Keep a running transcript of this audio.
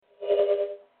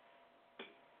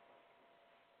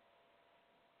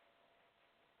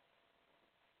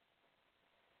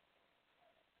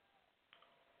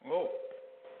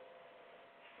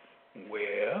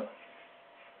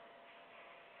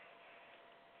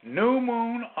New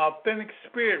Moon Authentic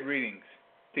Spirit Readings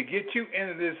to get you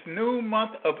into this new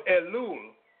month of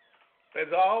Elul.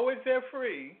 As always, they're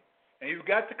free, and you've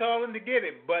got to call in to get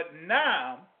it. But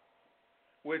now,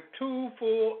 with 2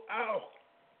 full hours,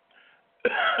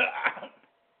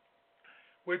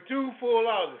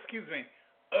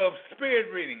 of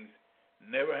spirit readings.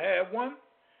 Never had one?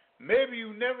 Maybe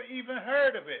you never even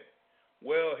heard of it.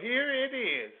 Well, here it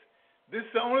is. This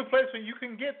is the only place where you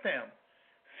can get them.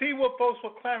 See what folks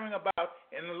were clamoring about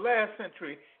in the last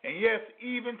century, and yes,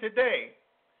 even today.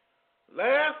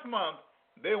 Last month,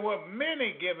 there were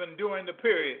many given during the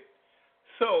period.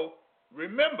 So,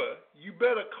 remember, you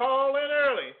better call in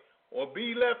early or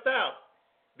be left out.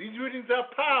 These readings are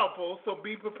powerful, so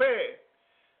be prepared.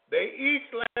 They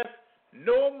each last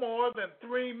no more than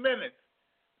 3 minutes.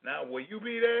 Now, will you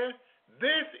be there?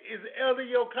 This is Elder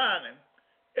Yochanan,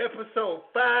 episode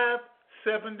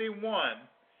 571,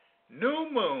 New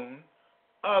Moon,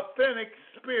 Authentic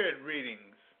Spirit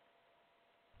Readings.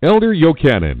 Elder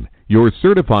Yochanan, your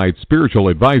certified spiritual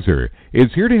advisor,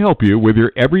 is here to help you with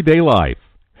your everyday life.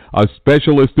 A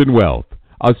specialist in wealth,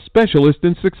 a specialist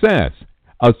in success,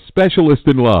 a specialist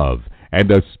in love, and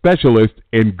a specialist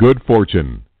in good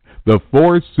fortune. The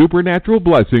 4 supernatural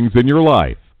blessings in your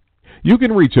life. You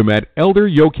can reach him at Elder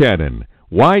Yochanan,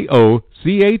 Yochanan,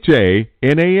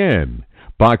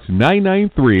 Box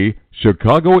 993,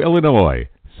 Chicago, Illinois,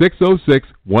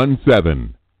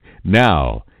 60617.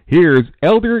 Now, here's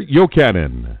Elder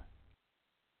Yochanan.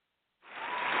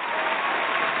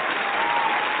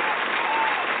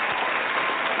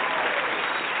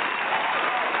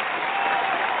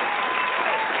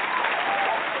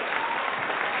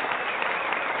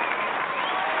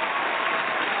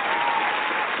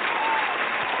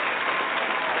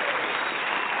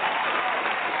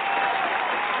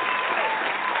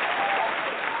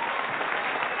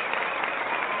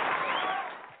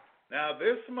 Now,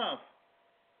 this month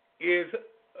is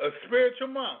a spiritual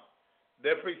month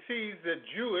that precedes the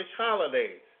Jewish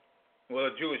holidays,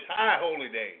 Jewish high holy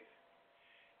days.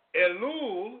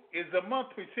 Elul is the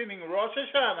month preceding Rosh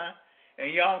Hashanah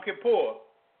and Yom Kippur.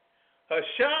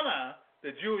 Hashanah,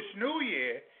 the Jewish New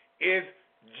Year, is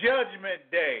Judgment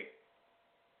Day.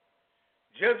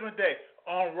 Judgment Day.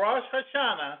 On Rosh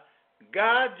Hashanah,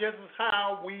 God judges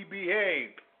how we behave.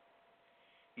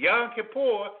 Yom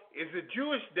Kippur is the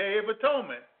Jewish Day of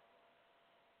Atonement.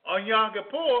 On Yom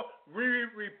Kippur, we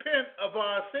repent of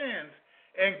our sins,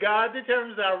 and God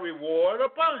determines our reward or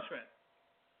punishment.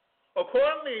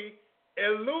 Accordingly,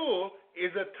 Elul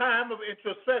is a time of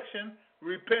introspection,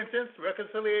 repentance,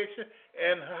 reconciliation,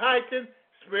 and heightened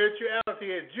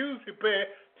spirituality as Jews prepare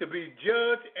to be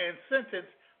judged and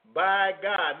sentenced by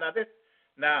God.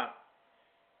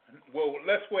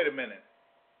 Let's wait a minute.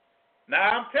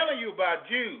 Now, I'm telling you about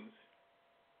Jews.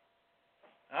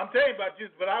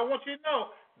 But I want you to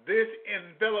know this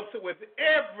envelops it with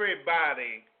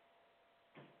everybody,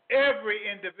 every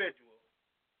individual.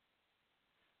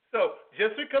 So,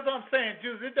 just because I'm saying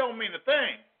Jews, it don't mean a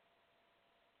thing.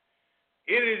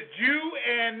 It is Jew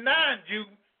and non-Jew,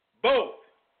 both.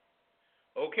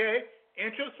 Okay?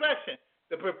 Introspection.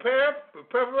 The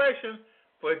preparation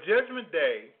for Judgment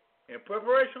Day. In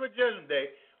preparation for Judgment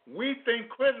Day, we think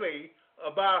critically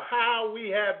about how we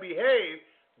have behaved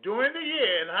during the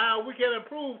year and how we can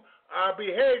improve our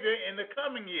behavior in the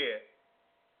coming year.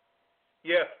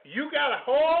 Yeah, you got a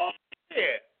whole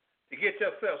year to get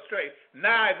yourself straight.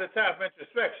 Now is the time for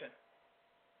introspection.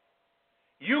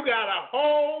 You got a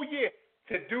whole year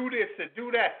to do this, to do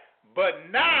that, but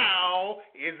now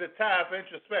is the time for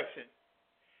introspection.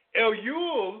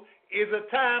 Elul is a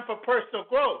time for personal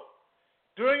growth.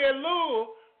 During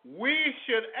Elul, we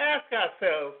should ask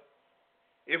ourselves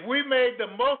if we made the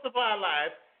most of our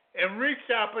life and reached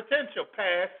our potential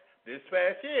this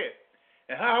past year,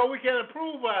 and how we can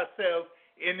improve ourselves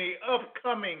in the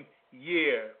upcoming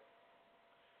year.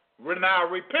 Now,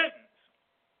 repentance.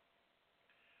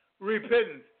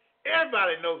 Repentance.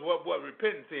 Everybody knows what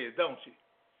repentance is, don't you?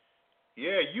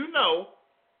 Yeah, you know,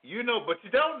 but you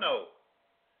don't know.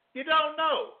 You don't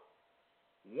know.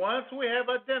 Once we have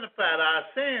identified our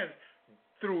sins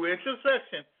through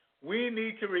introspection, we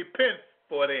need to repent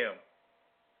for them.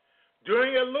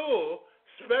 During Elul,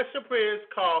 special prayers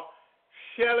called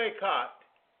Shelichat,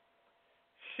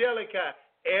 Selichot,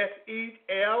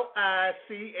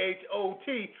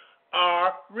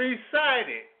 are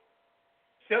recited.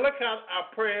 Shelichat are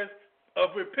prayers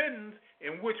of repentance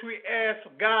in which we ask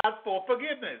God for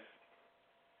forgiveness.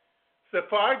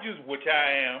 Sephardi Jews, which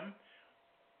I am,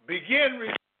 begin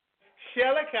reciting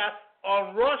Shelichat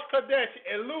on Rosh Chodesh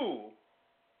Elul,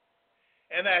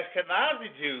 and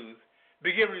Ashkenazi Jews,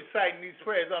 begin reciting these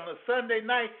prayers on the Sunday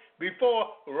night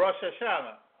before Rosh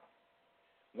Hashanah?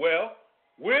 Well,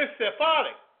 we're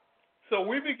Sephardic, so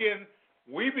we began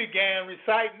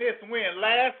reciting this when?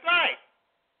 Last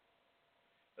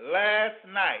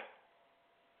night.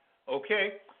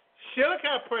 Okay?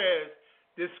 Shiloh prayers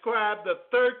describe the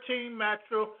 13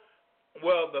 merciful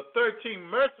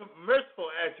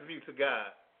attributes of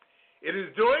God. It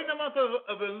is during the month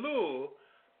of Elul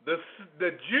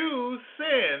the Jews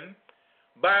sinned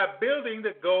by building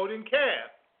the golden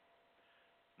calf.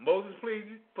 Moses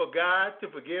pleaded for God to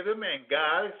forgive them, and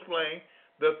God explained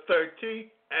the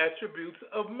 13 attributes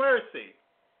of mercy.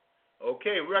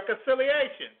 Okay,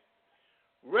 reconciliation.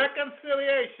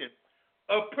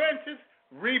 Apprentice,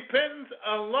 repentance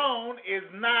alone is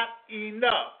not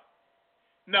enough.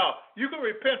 No, you can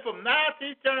repent from now till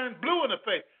you turn blue in the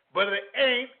face, but it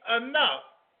ain't enough.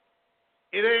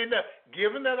 It ain't enough.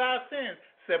 Given that our sins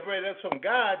separate us from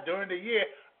God during the year,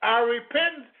 our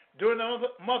repentance during the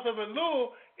month of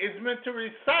Elul is meant to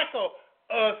recycle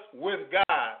us with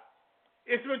God.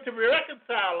 It's meant to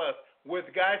reconcile us with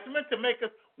God. It's meant to make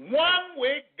us one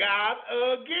with God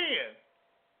again.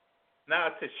 Now,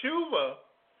 Teshuvah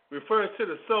refers to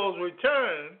the soul's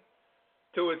return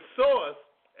to its source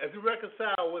as we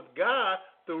reconcile with God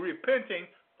through repenting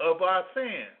of our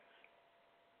sins.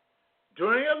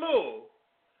 During Elul,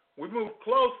 we move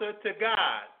closer to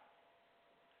God.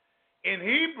 In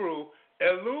Hebrew,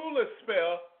 Elul is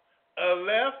spelled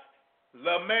Aleph,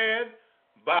 Lamed,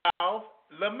 Baal,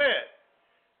 Lamed.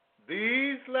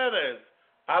 These letters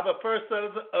are the first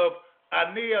letters of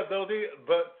Aniyah Dodi,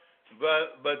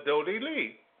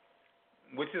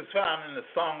 which is found in the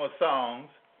Song of Songs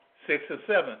 6 and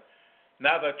 7.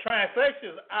 Now the translation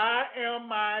is, I am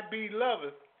my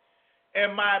beloved,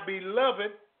 and my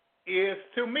beloved is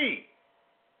to me.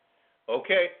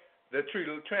 Okay, the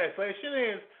true translation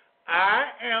is, I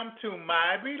am to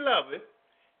my beloved,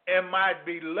 and my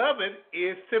beloved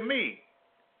is to me.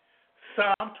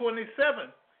 Psalm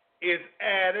 27 is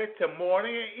added to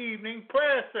morning and evening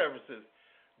prayer services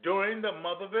during the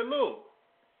month of Elul.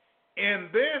 In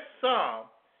this psalm,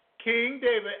 King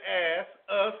David asks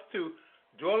us to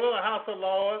dwell in the house of the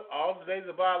Lord all the days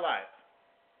of our life.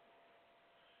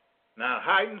 Now,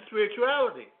 heightened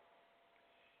spirituality.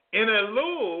 In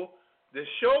Elul, the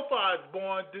shofar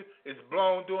is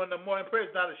blown during the morning prayers.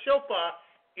 Now, the shofar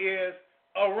is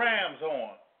a ram's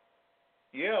horn.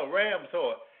 Yeah, a ram's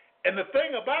horn. And the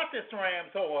thing about this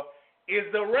ram's horn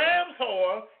is the ram's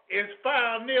horn is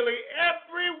found nearly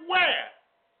everywhere.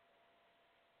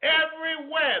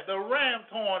 Everywhere the ram's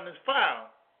horn is found.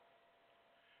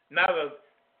 Now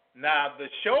the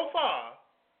shofar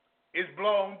is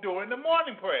blown during the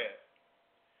morning prayer.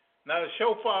 Now the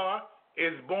shofar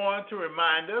is born to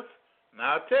remind us.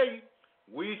 Now I'll tell you,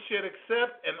 we should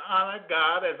accept and honor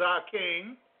God as our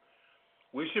King.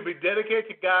 We should be dedicated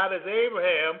to God as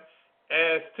Abraham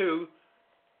as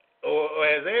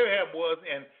Abraham was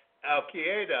in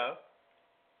Al-Qaeda,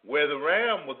 where the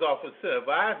ram was offered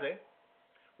to Isaac.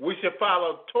 We should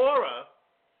follow Torah,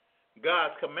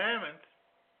 God's commandments,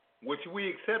 which we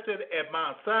accepted at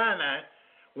Mount Sinai.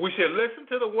 We should listen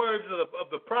to the words of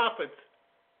the prophets.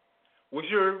 We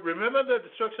should remember the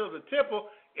destruction of the temple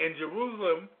in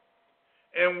Jerusalem,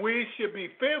 and we should be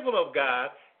fearful of God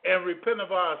and repent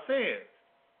of our sins.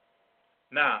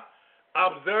 Now,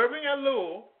 observing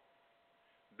Elul,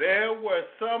 there were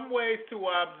some ways to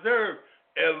observe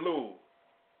Elul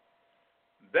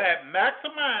that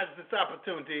maximize this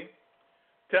opportunity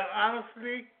to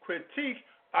honestly critique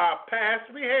our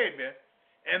past behavior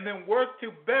and then work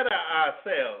to better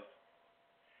ourselves,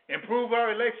 improve our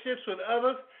relationships with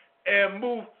others, and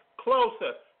move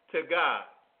closer to God.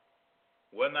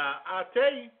 Well, now, I'll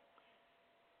tell you,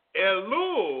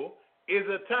 Elul is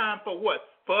a time for what?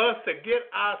 For us to get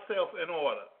ourselves in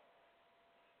order.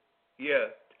 Yeah,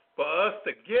 for us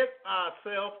to get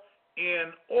ourselves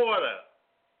in order.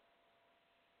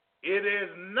 It is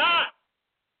not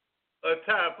a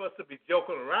time for us to be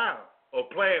joking around or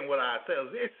playing with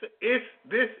ourselves.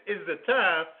 This is the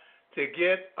time to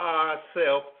get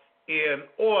ourselves in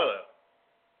order.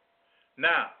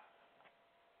 Now,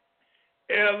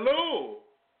 Elul,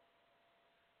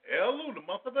 the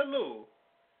month of Elul,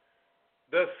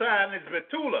 the sign is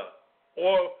Betula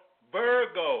or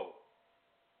Virgo.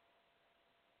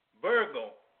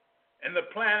 And the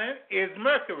planet is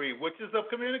Mercury, which is of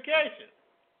communication.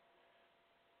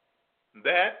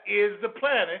 That is the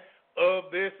planet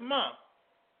of this month.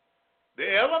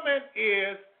 The element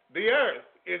is the earth,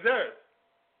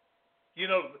 You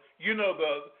know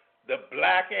the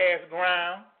black ass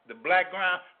ground, the black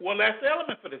ground. Well, that's the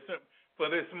element for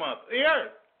this month, the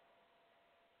earth.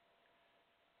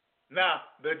 Now,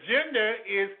 the gender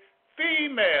is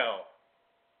female.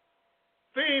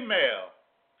 Female.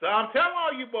 So I'm telling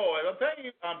all you boys, I'm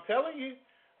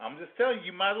just telling you,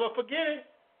 you might as well forget it.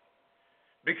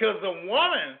 Because the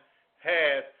woman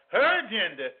has her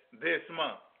gender this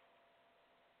month.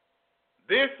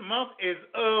 This month is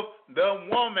of the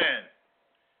woman,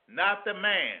 not the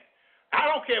man. I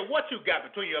don't care what you got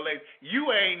between your legs.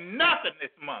 You ain't nothing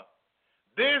this month.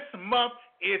 This month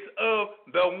is of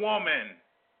the woman.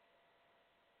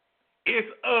 It's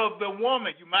of the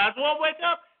woman. You might as well wake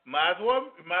up. You might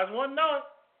as well know it.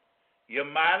 You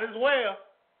might as well.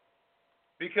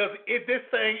 Because this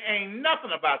thing ain't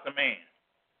nothing about the man.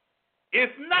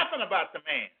 It's nothing about the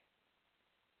man.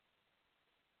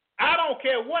 I don't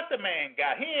care what the man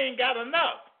got. He ain't got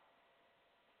enough.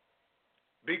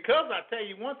 Because I tell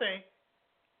you one thing,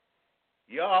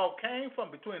 y'all came from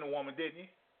between a woman, didn't you?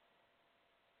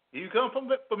 You come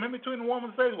from in between the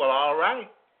woman's legs? Well, all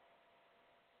right.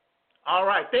 All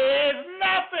right. There is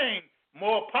nothing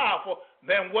more powerful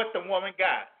than what the woman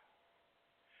got.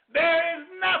 There is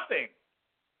nothing.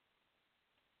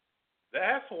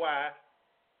 That's why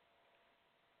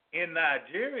in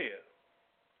Nigeria,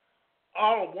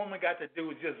 all a woman got to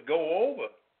do is just go over.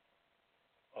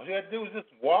 All she got to do is just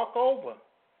walk over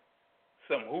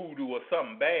some hoodoo or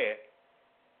something bad.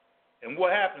 And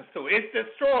what happens to it? It's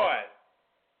destroyed.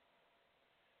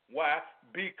 Why?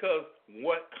 Because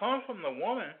what comes from the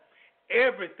woman,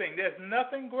 everything, there's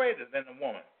nothing greater than the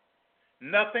woman.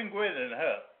 Nothing greater than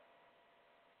her.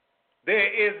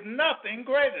 There is nothing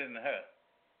greater than her.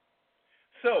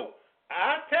 So,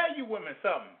 I'll tell you women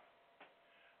something.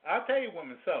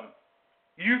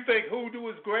 You think hoodoo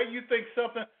is great? You think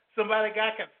somebody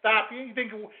got can stop you? You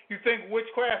think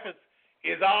witchcraft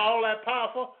is all that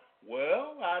powerful?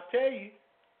 Well, I'll tell you.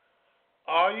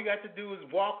 All you got to do is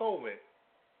walk over it.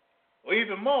 Or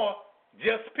even more,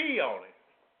 just pee on it.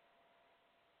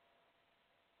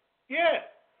 Yeah.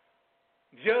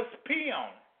 Just pee on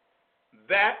it.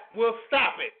 That will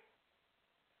stop it.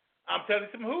 I'm telling you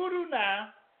some hoodoo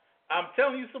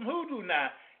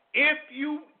now. If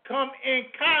you come in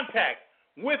contact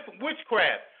with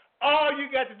witchcraft, all you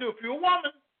got to do, if you're a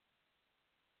woman,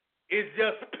 is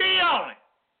just pee on it.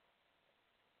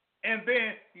 And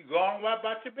then you go on right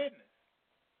about your business.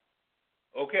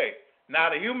 Okay. Now,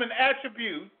 the human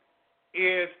attribute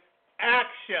is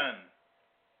action.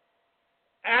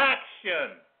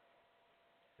 Action.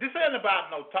 This ain't about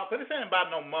no talking. This ain't about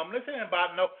no mumbling. This ain't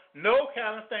about no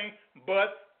kind of thing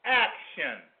but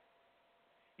action.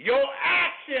 Your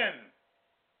action.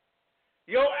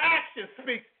 Your action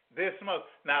speaks this month.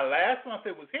 Now, last month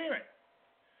it was hearing.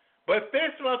 But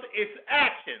this month it's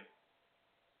action.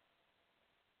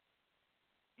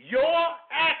 Your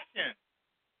action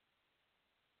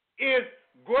is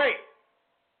great.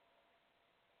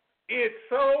 It's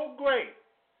so great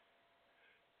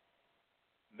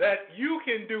that you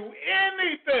can do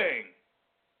anything,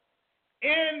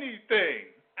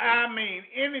 I mean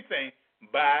anything,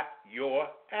 by your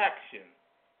action.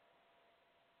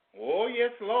 Oh,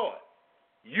 yes, Lord.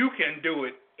 You can do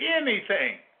it,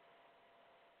 anything,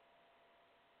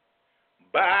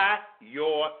 by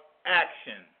your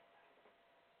action.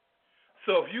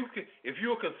 So if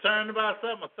you're concerned about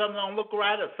something, or something don't look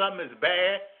right, or something is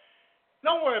bad,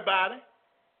 don't worry about it.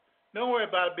 Don't worry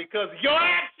about it, because your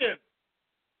action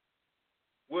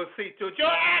will see to it.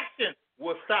 Your action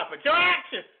will stop it. Your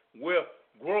action will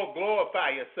glorify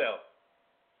yourself.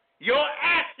 Your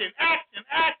action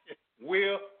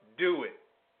will do it.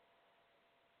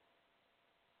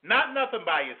 Not nothing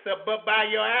by yourself, but by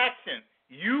your action.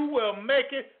 You will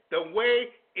make it the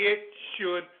way it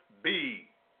should be.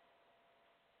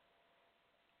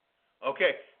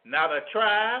 Okay, now the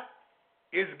tribe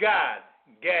is Gad,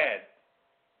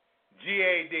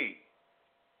 G-A-D.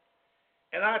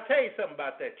 And I'll tell you something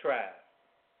about that tribe.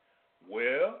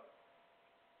 Well,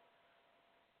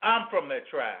 I'm from that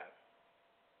tribe,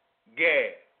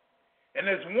 Gad. And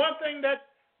there's one thing that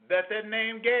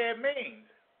name Gad means.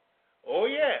 Oh,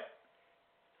 yeah.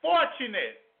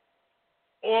 Fortunate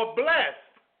or blessed.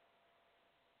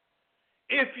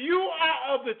 If you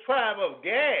are of the tribe of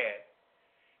Gad,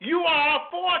 you are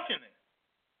fortunate.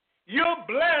 You're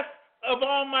blessed of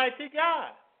Almighty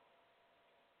God.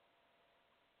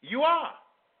 You are.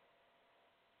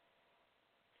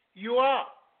 You are.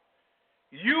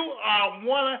 You are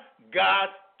one of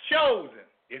God's chosen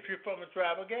if you're from the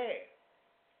tribe of Gad.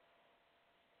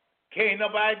 Can't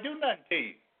nobody do nothing to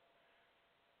you.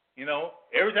 You know,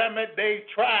 every time that they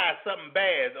try something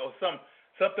bad or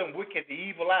something wicked, the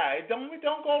evil eye, it don't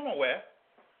go nowhere.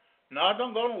 No, it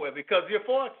don't go nowhere because you're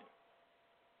fortunate.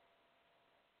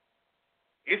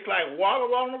 It's like water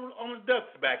on the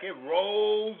duck's back. It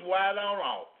rolls right on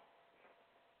off.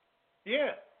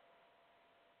 Yeah.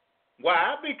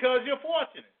 Why? Because you're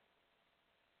fortunate.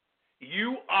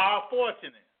 You are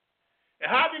fortunate.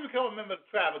 And how do you become a member of the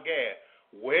tribe of Gad?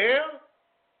 Well,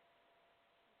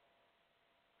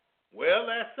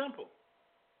 that's simple.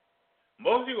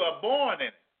 Most of you are born in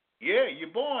it. Yeah, you're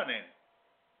born in it.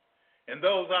 And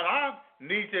those that aren't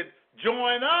need to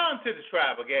join on to the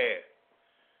tribe of Gad.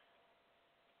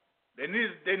 They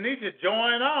need to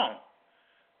join on.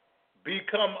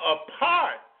 Become a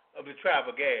part of the tribe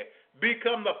of Gad.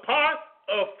 Become the part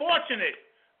of fortunate,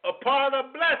 a part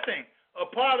of blessing, a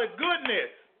part of goodness.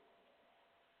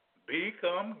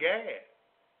 Become Gad.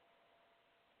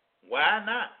 Why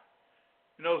not?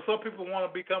 You know, some people want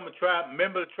to become a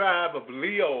member of the tribe of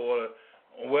Leo,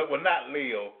 well, not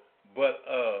Leo, but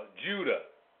Judah.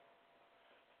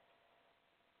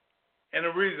 And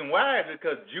the reason why is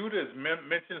because Judah is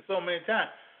mentioned so many times.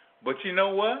 But you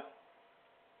know what?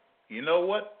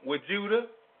 With Judah,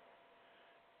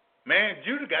 man,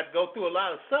 Judah got to go through a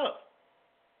lot of stuff.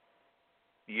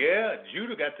 Yeah,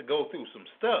 Judah got to go through some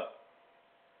stuff.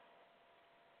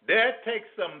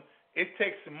 It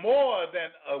takes more than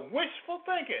a wishful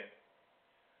thinking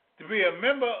to be a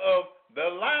member of the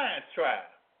Lion tribe.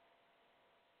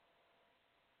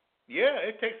 Yeah,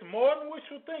 it takes more than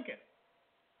wishful thinking.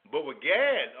 But with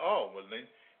Gad,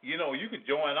 you can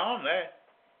join on that.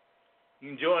 You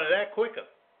can join that quicker.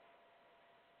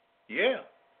 Yeah.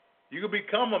 You can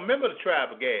become a member of the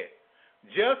tribe of Gad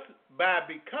just by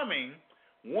becoming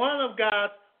one of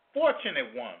God's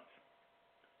fortunate ones,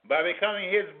 by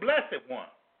becoming his blessed one.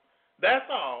 That's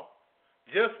all.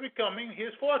 Just becoming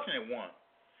his fortunate one.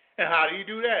 And how do you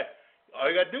do that? All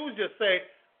you got to do is just say,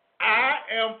 I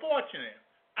am fortunate.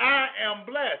 I am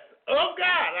blessed. Of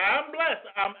God, I am blessed.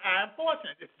 I am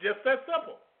fortunate. It's just that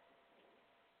simple.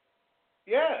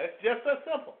 Yeah, it's just that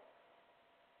simple.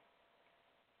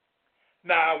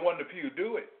 Now, I wonder if you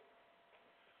do it.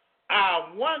 I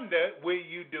wonder will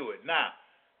you do it. Now,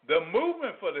 the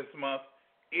movement for this month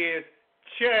is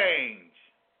change.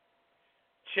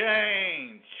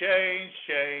 Change, change,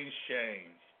 change,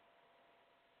 change.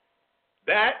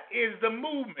 That is the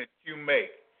movement you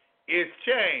make. It's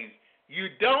change. You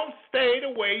don't stay the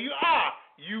way you are.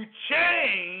 You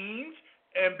change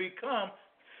and become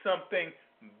something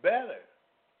better,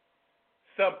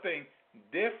 something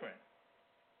different.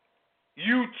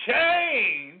 You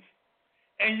change,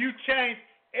 and you change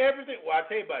everything. Well, I'll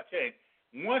tell you about change.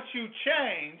 Once you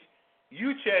change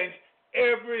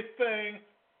everything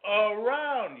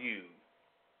around you.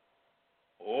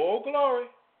 Oh, glory.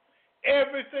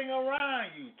 Everything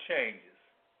around you changes.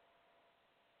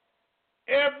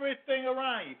 Everything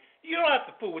around you. You don't have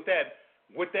to fool with that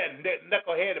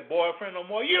knuckleheaded boyfriend no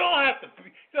more. You don't have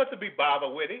to be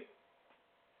bothered with it.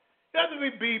 You don't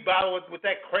have to be bothered with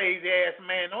that crazy ass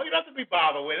man. No, you don't have to be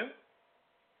bothered with him.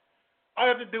 All you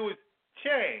have to do is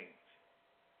change.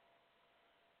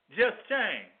 Just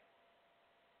change.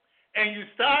 And you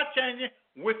start changing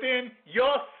within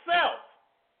yourself.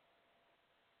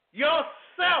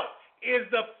 Yourself is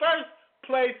the first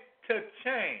place to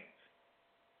change.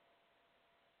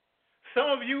 Some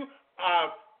of you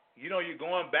are, you're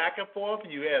going back and forth,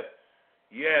 and you have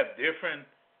different,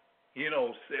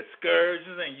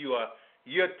 excursions, and you're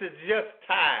just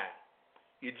tired.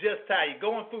 You're just tired. You're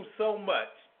going through so much,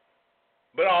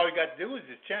 but all you got to do is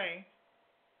just change.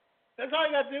 That's all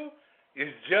you got to do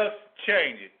is just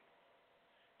change it.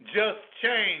 Just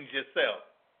change yourself.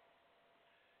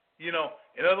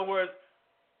 In other words,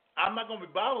 I'm not going to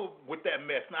be bothered with that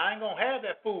mess. Now, I ain't going to have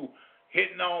that fool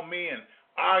hitting on me and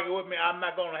argue with me. I'm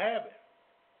not going to have it.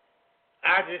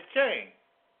 I just change.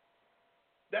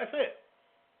 That's it.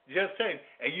 Just change.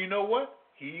 And you know what?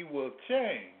 He will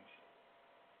change.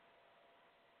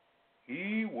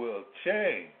 He will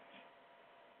change.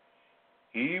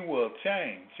 He will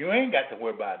change. You ain't got to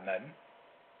worry about nothing.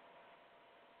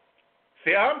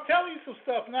 See, I'm telling you some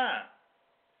stuff now.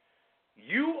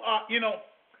 You are,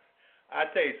 I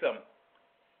tell you something.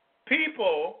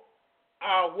 People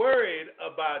are worried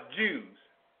about Jews.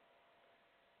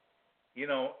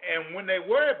 And when they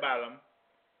worry about them,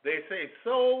 they say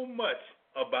so much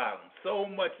about them. So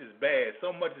much is bad.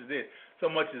 So much is this. So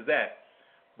much is that.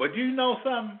 But do you know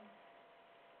something?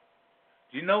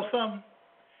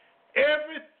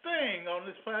 Everything on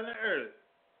this planet Earth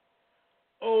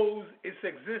owes its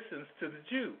existence to the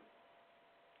Jew.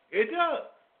 It does.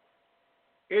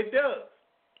 It does.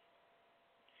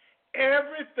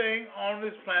 Everything on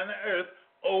this planet Earth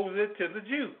owes it to the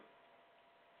Jew.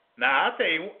 Now, I'll tell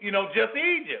you, just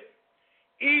Egypt.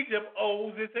 Egypt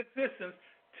owes its existence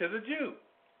to the Jew.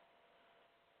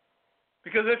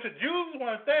 Because if the Jews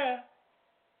weren't there,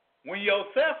 when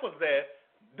Joseph was there,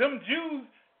 them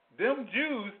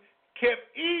Jews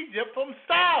kept Egypt from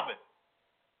starving.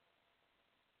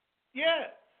 Yeah,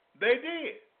 they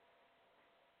did.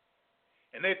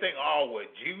 And they think, oh, well,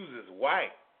 Jews is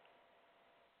white.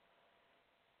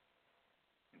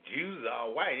 Jews are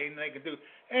white. Ain't nothing they can do.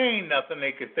 Ain't nothing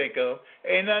they can think of.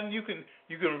 Ain't nothing you can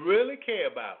really care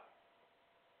about.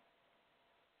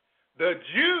 The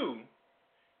Jew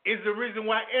is the reason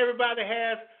why everybody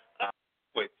has a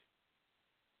language.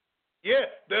 Yeah,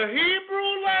 the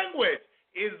Hebrew language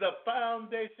is the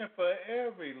foundation for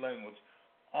every language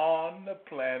on the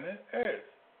planet Earth.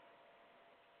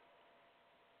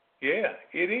 Yeah,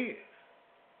 it is.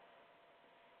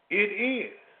 It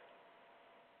is.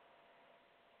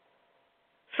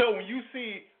 So when you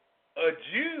see a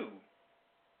Jew,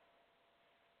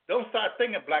 don't start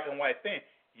thinking black and white thing.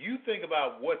 You think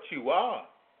about what you are.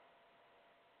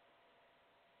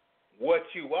 What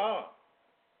you are.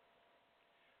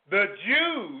 The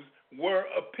Jews were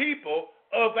a people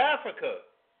of Africa.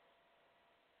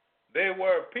 They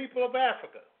were a people of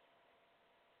Africa.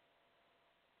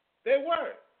 They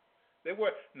were. They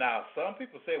were. Now, some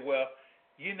people say, well,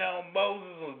 you know,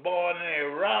 Moses was born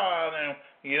in Iran and,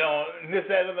 you know, this,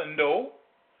 that, and that.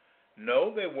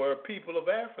 No, they were people of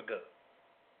Africa.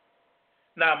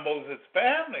 Now, Moses'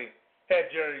 family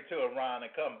had journeyed to Iran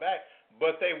and come back,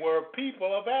 but they were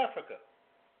people of Africa.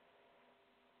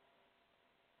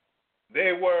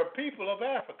 They were people of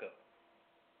Africa.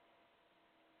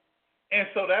 And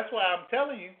so that's why I'm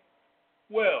telling you,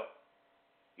 well,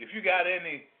 if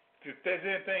there's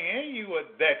anything in you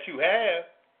that you have,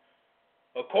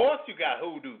 of course you got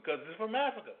hoodoo because it's from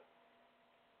Africa.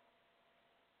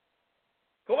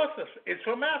 Of course it's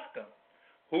from Africa.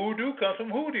 Hoodoo comes from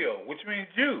hoodoo, which means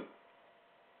Jew.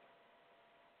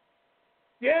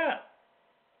 Yeah.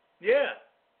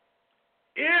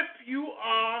 If you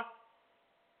are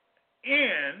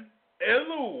in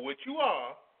Elul, which you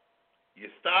are, you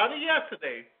started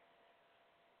yesterday,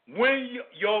 when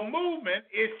your movement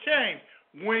is changed.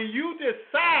 When you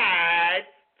decide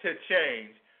to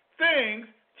change, things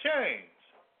change.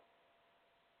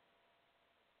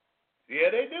 Yeah,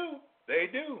 they do. They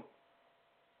do.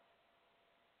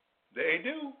 They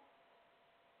do.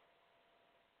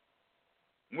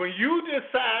 When you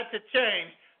decide to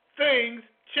change, things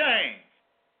change.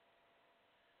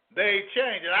 They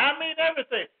change. And I mean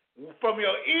everything. From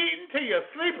your eating to your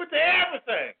sleeping to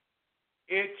everything.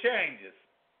 It changes.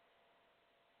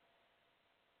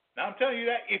 Now I'm telling you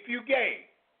that if you gay,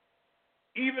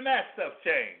 even that stuff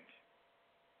change.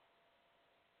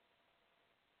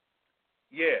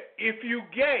 Yeah, if you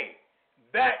gay,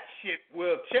 that shit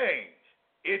will change.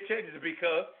 It changes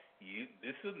because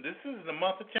this is the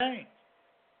month of change.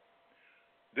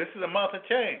 This is a month of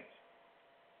change.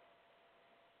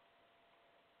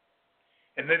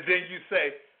 And then you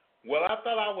say, well, I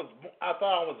thought I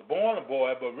was born a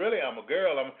boy, but really I'm a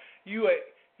girl.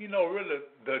 Really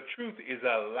the truth is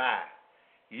a lie.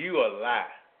 You a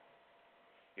lie.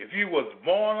 If you was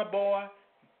born a boy,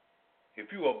 then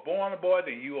you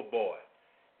a boy.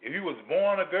 If you was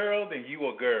born a girl, then you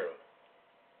a girl.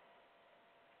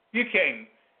 You can't,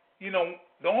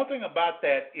 the only thing about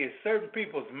that is certain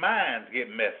people's minds get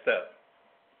messed up.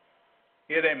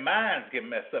 Yeah, their minds get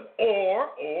messed up.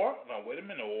 Or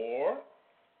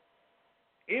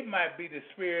it might be the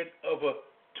spirit of a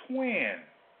twin.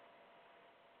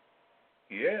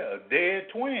 Yeah, a dead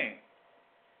twin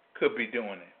could be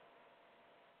doing it.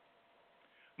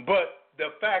 But the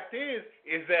fact is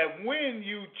that when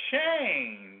you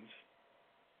change,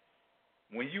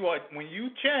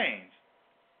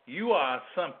 you are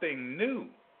something new.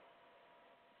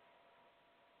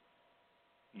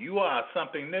 You are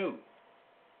something new.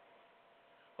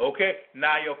 Okay?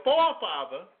 Now your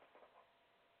forefather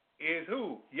is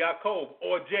who? Jacob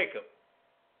or Jacob.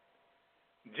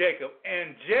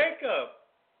 And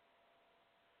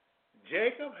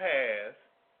Jacob has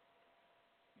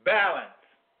balance.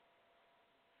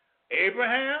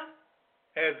 Abraham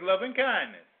has loving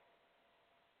kindness.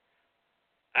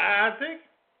 Isaac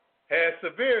has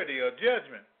severity or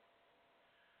judgment.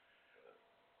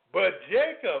 But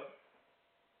Jacob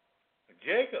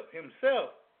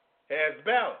himself has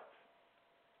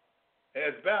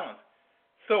balance.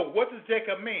 So what does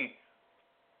Jacob mean?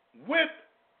 With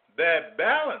that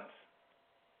balance,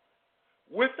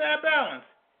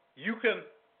 you can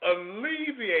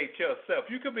alleviate yourself.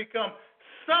 You can become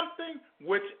something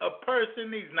which a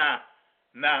person needs. Now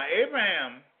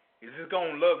Abraham is just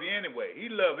going to love you anyway. He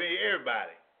loves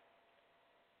everybody.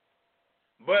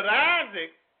 But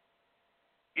Isaac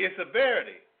is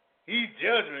severity. He's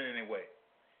judgment anyway.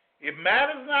 It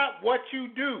matters not what you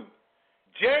do.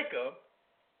 Jacob,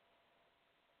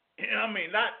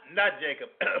 not Jacob,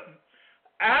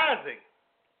 Isaac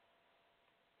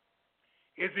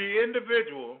is the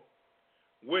individual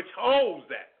which holds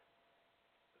that.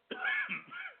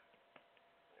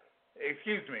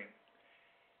 Excuse me.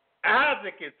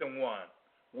 Isaac is the one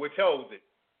which holds it.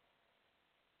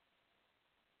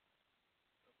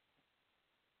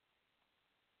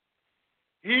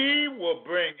 He will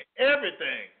bring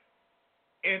everything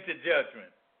into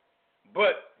judgment.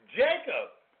 But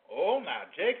Jacob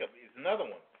is another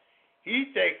one. He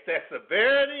takes that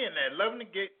severity and that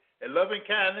loving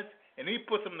kindness, and he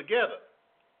puts them together.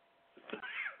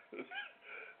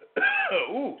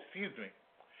 Ooh, excuse me.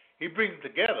 He brings them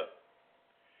together.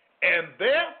 And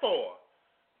therefore,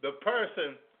 the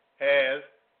person has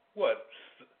what?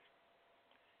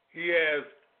 He has,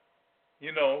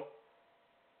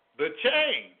 the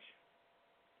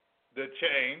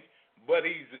change, but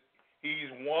he's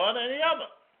one and the other.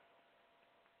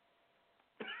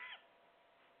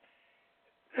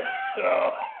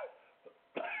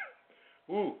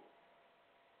 Ooh,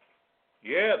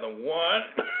 yeah, the one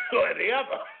and the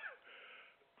other.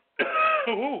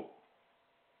 Ooh.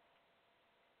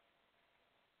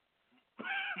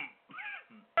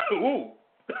 Ooh.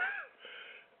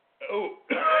 Ooh.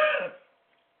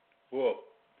 Whoa.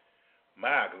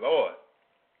 My Lord.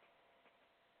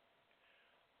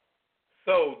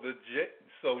 So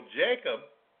Jacob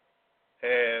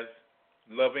has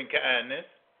loving kindness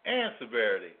and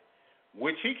severity,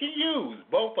 which he can use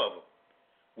both of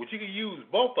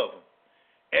them.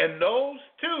 And those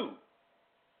two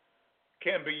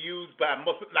can be used by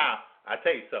most. Now, I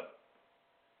tell you something.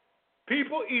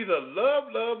 People either love,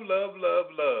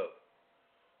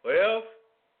 or else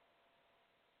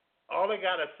all they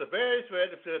got is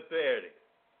severity.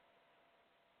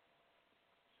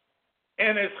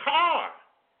 And it's hard.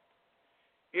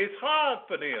 It's hard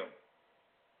for them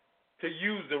to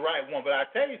use the right one. But I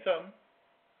tell you something,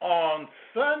 on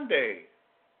Sunday,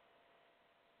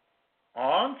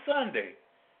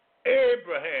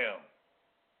 Abraham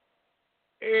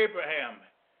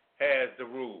has the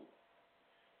rule.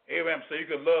 Abraham said you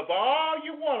can love all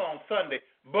you want on Sunday,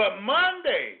 but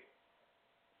Monday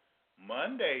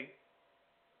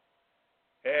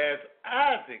has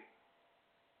Isaac.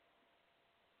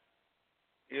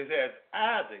 It has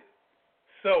Isaac.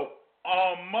 So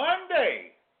on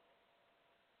Monday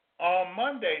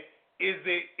is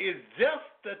just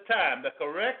the time, the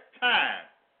correct time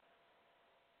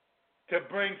to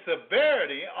bring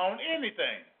severity on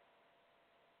anything.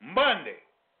 Monday.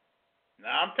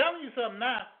 Now I'm telling you something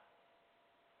now.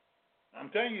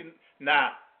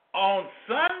 On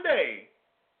Sunday,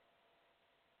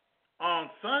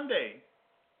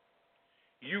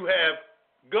 you have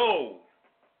gold.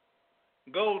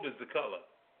 Gold is the color.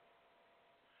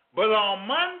 But on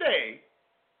Monday,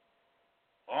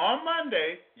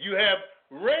 you have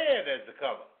red as the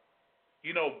color.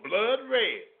 Blood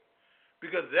red.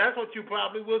 Because that's what you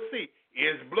probably will see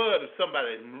is blood. If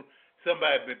somebody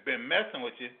been messing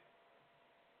with you,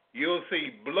 you'll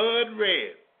see blood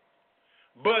red.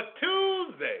 But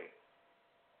Tuesday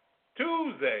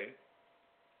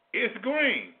is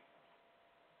green.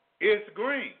 It's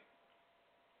green.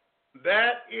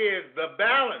 That is the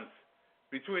balance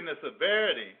between the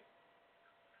severity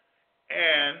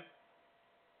and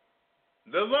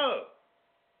the love.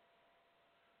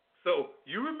 So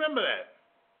you remember that.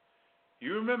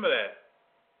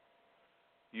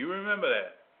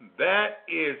 That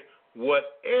is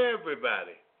what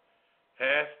everybody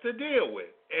has to deal with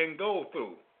and go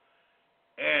through.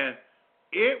 And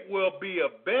it will be a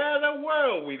better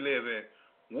world we live in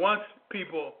once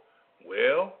people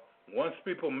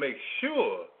make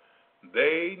sure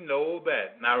they know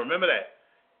that. Now remember that.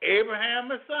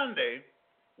 Abraham is Sunday,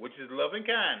 which is loving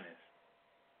kindness.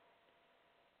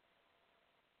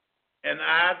 And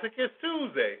Isaac is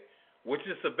Tuesday, which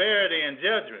is severity and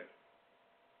judgment.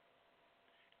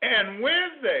 And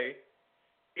Wednesday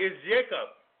is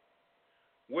Jacob,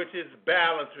 which is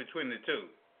balance between the two.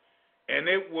 And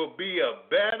it will be a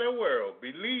better world.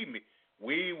 Believe me,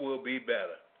 we will be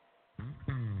better.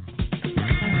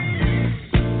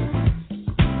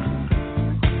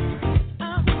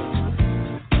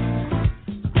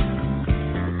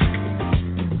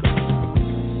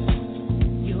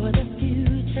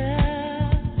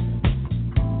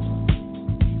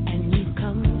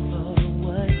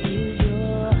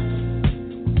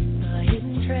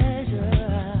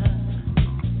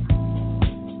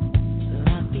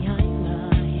 Behind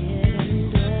the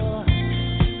hidden door,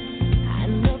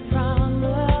 and the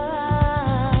promise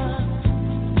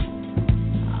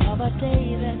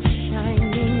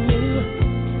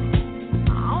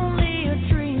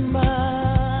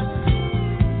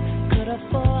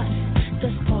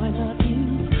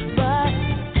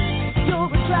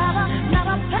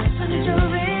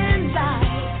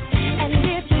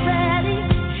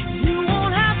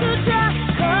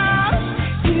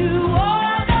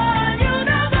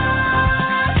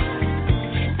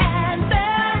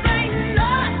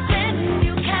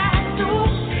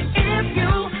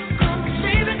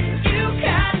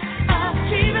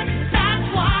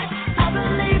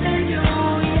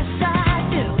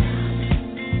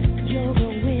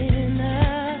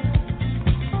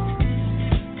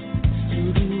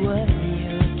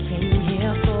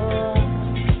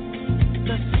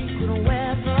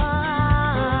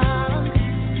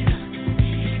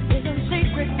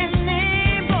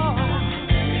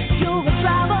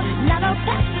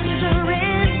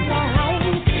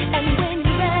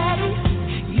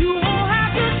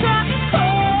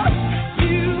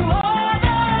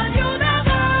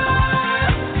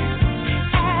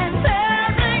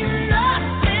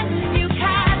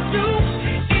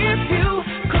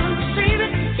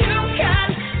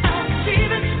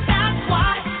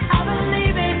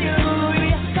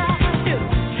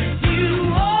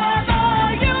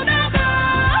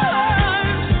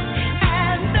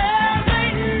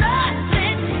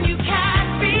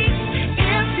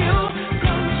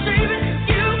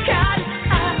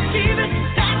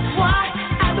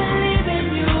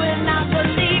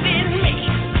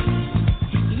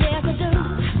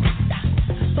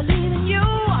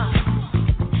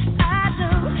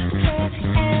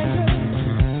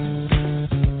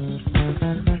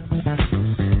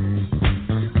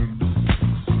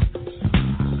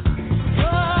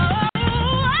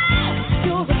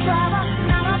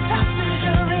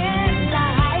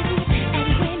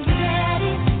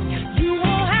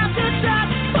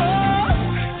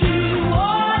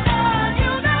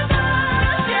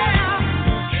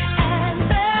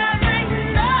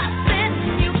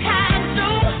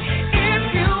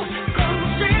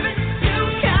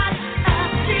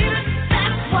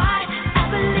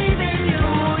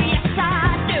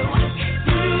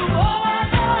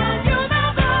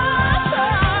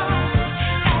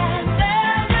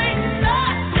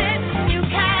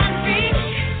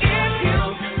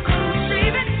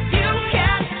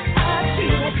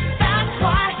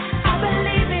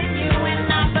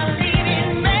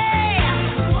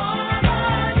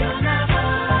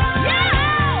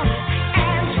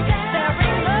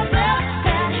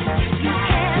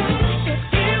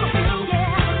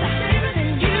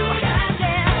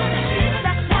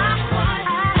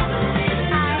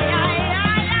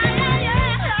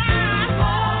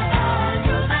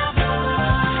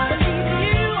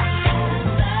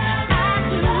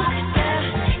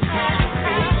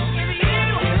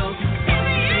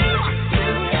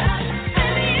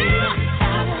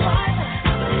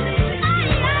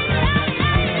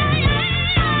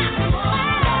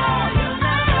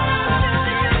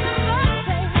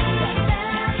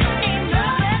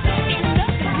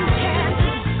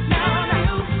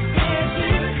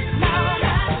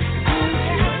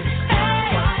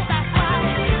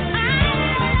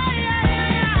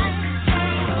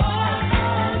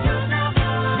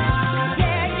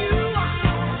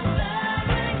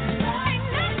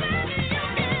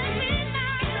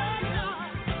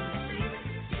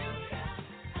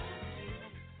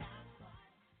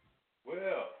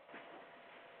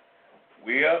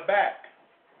We are back.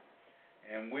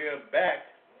 And we are back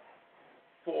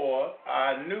for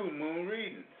our new moon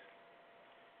readings.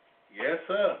 Yes,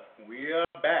 sir. We are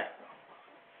back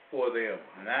for them.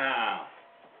 Now,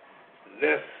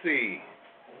 let's see.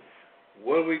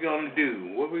 What are we going to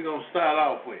do? What are we going to start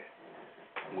off with?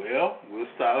 Well, we'll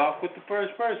start off with the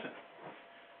first person.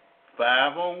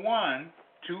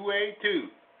 501-282.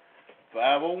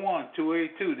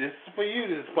 501-282. This is for you.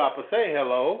 This is Papa. Say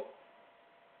hello.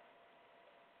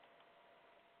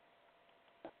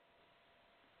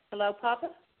 Hello, Papa.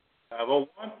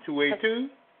 501-282.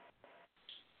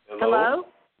 Hello.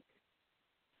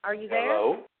 Are you there?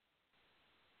 Hello.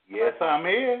 Yes, I'm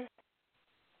here.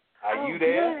 Are you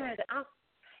there?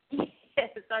 Good. Yes.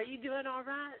 Are you doing all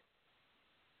right?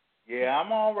 Yeah,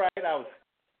 I'm all right. I was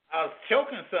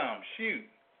choking some. Shoot.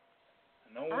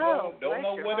 Don't know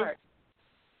what it.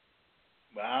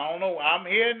 But I don't know. I'm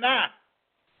here now.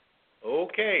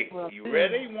 Okay. Well, you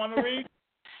ready? You want to read?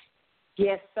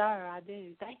 Yes, sir. I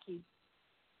do. Thank you.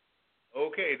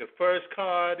 Okay. The first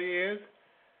card is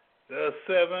the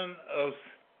 7 of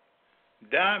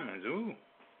Diamonds. Ooh.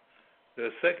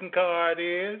 The second card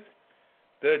is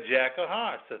the Jack of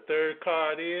Hearts. The third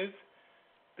card is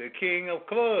the King of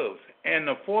Clubs. And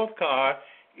the fourth card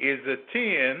is the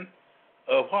 10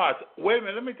 of Hearts. Wait a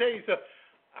minute. Let me tell you something.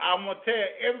 I'm going to tell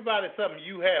everybody something.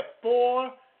 You have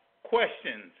 4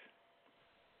 questions.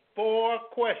 4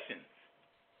 questions.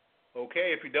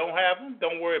 Okay? If you don't have them,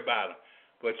 don't worry about them.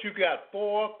 But you got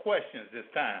 4 questions this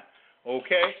time.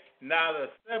 Okay? Now, the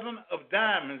 7 of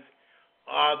Diamonds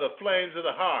are the flames of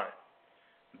the heart.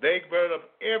 They burn up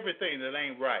everything that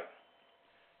ain't right.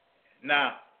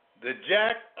 Now, the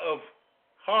Jack of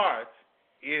Hearts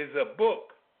is a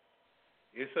book.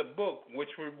 It's a book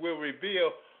which will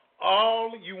reveal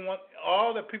all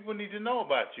that people need to know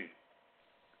about you.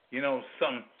 You know,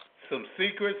 some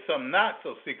secrets, some not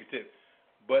so secretive.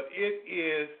 But it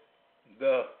is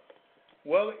the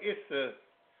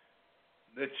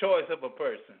choice of a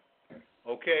person.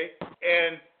 Okay?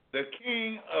 And the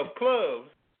King of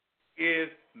Clubs is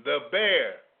the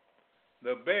bear.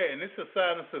 The bear. And it's a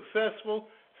sign of successful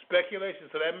speculation.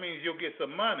 So that means you'll get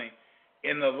some money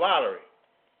in the lottery.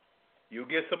 You'll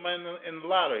get some money in the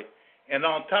lottery. And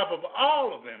on top of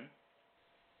all of them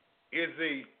is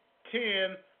the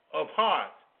 10 of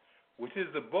Hearts, which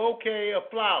is the bouquet of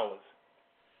flowers,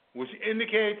 which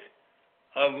indicates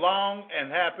a long and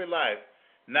happy life.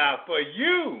 Now, for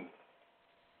you,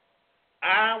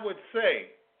 I would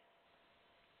say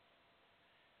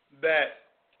that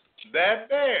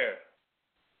bear,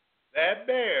 and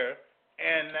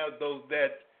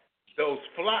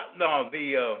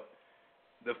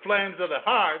the flames of the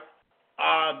heart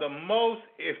are the most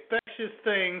infectious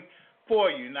thing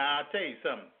for you. Now, I'll tell you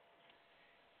something.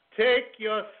 Take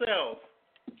yourself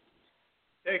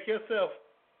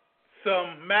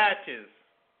some matches.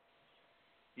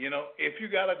 You know, if you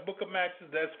got a book of matches,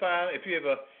 that's fine. If you have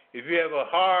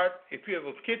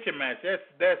a kitchen match,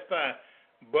 that's fine.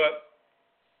 But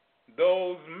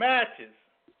those matches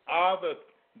are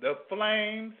the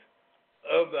flames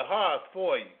of the heart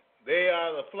for you. They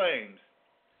are the flames.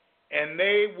 And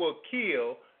they will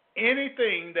kill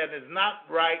anything that is not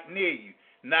right near you.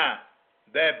 Now,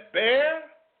 that bear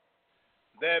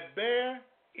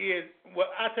is,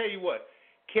 well, I'll tell you what,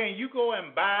 can you go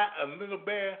and buy a little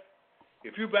bear?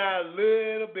 If you buy a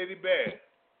little bitty bear,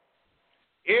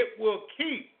 it will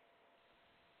keep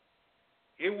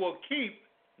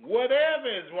whatever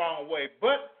is wrong way,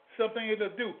 but something it'll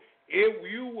do.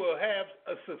 You will have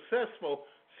a successful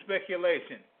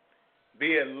speculation.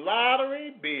 Be it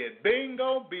lottery, be it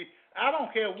bingo, I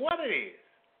don't care what it is.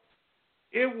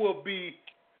 It will be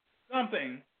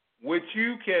something which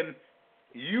you can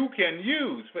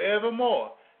use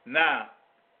forevermore. Now,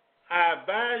 I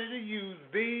advise you to use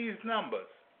these numbers: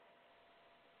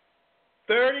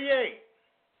 38,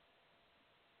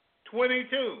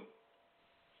 22,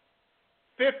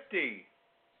 50,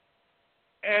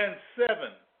 and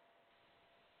 7.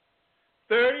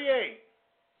 38,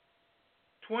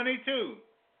 22,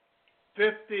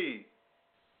 50,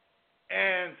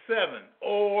 and 7.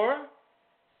 Or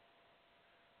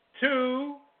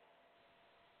 2,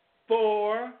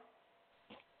 4,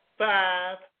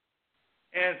 5,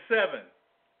 and 7.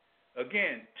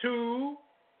 Again, 2,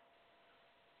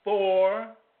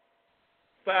 4,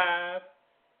 5,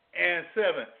 and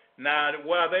 7. Now,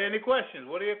 are there any questions?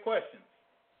 What are your questions?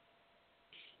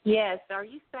 Yes. Are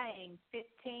you saying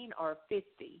 15 or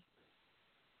 50?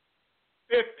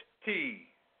 50.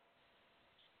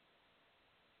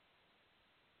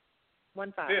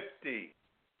 1 5. 50.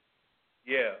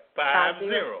 Yeah. 5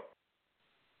 0.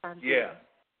 5 0. Yeah.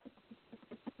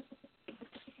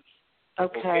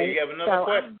 Okay. You have another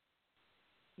question?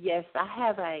 Yes, I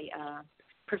have a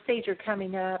procedure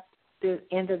coming up the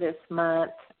end of this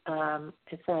month.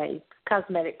 It's a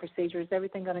cosmetic procedure. Is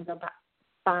everything going to go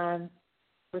fine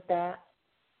with that?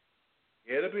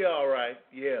 Yeah, it'll be all right.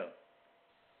 Yeah.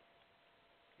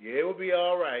 Yeah, it will be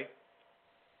all right.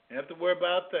 You don't have to worry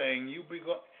about a thing. You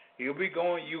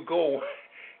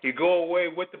go away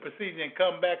with the procedure and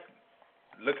come back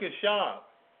looking sharp.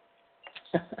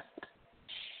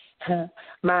 I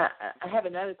have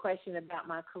another question about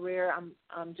my career.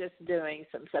 I'm just doing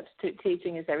some substitute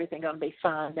teaching. Is everything going to be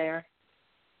fine there?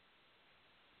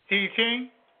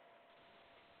 Teaching?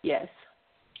 Yes.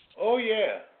 Oh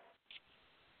yeah.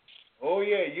 Oh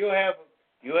yeah. You'll have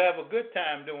a good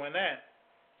time doing that.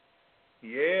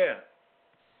 Yeah.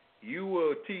 You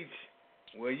will teach.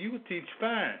 Well, you will teach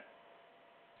fine.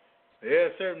 There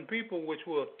are certain people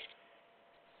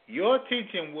your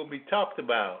teaching will be talked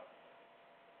about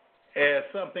as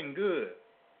something good.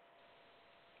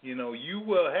 You know, you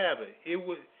will have it.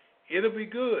 It'll be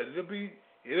good. It'll be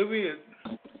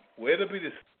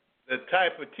the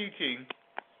type of teaching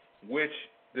which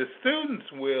the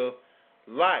students will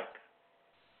like.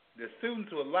 The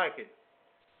students will like it.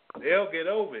 They'll get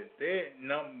over it.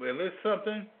 Well, it's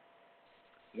something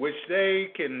which they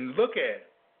can look at,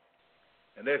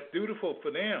 and that's beautiful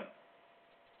for them.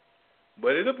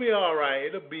 But it'll be all right.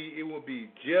 It will be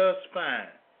just fine.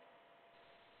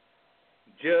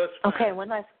 Just fine. Okay.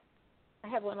 I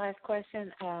have one last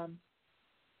question.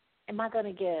 Am I going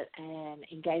to get an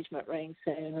engagement ring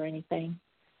soon or anything?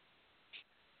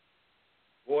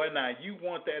 Boy, now you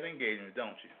want that engagement,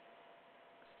 don't you?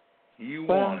 You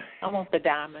Well, want it. I want the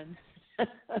diamond.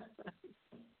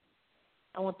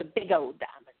 I want the big old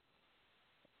diamond.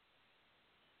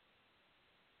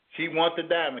 She wants the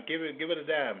diamond. Give it a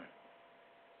diamond.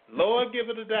 Lord, give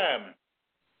it a diamond.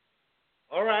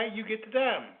 All right, you get the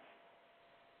diamond.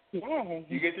 Yay.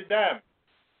 You get the diamond.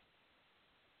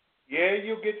 Yeah,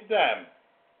 you'll get the diamond.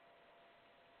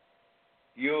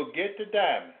 You'll get the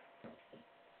diamond.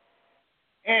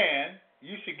 And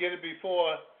you should get it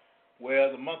before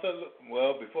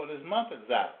before this month is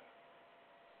out.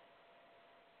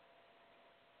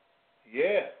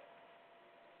 Yeah.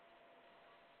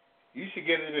 You should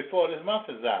get it before this month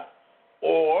is out.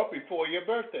 Or before your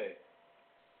birthday.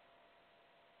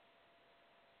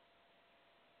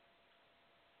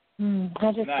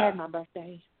 I just had my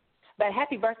birthday. But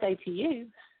happy birthday to you.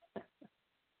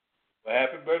 Well,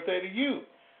 happy birthday to you.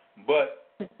 But,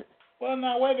 well,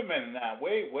 now, wait a minute now.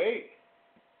 Wait.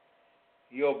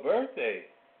 Your birthday?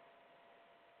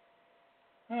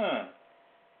 Huh.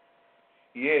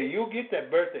 Yeah, you'll get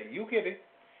that birthday. You get it.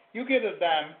 You get a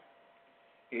diamond.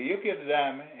 Yeah, you'll get a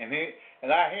diamond.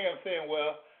 And I hear him saying,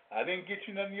 well, I didn't get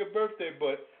you none of your birthday,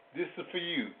 but this is for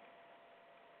you.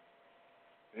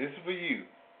 This is for you.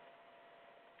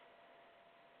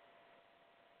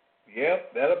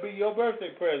 Yep, that'll be your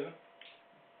birthday present.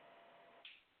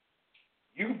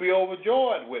 You can be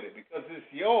overjoyed with it because it's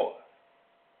yours.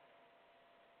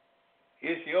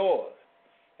 It's yours.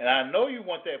 And I know you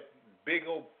want that big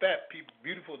old fat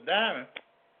beautiful diamond.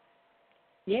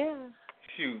 Yeah.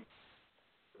 Shoot.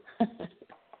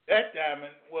 That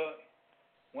diamond, well,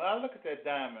 when I look at that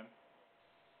diamond,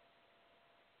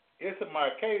 it's a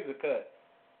Marquesa cut.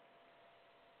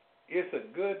 It's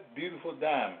a good, beautiful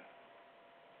diamond.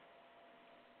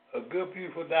 A good,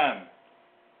 beautiful diamond.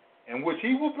 And which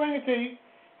he will bring it to you.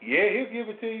 Yeah, he'll give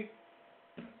it to you.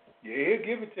 Yeah, he'll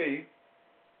give it to you.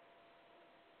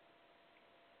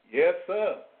 Yes,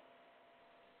 sir.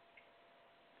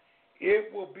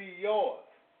 It will be yours.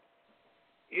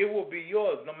 It will be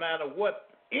yours no matter what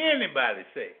anybody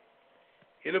say.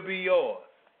 It'll be yours.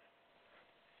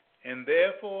 And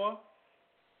therefore,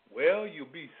 well, you'll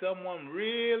be someone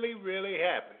really, really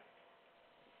happy.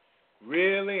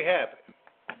 Really happy.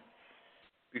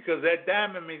 Because that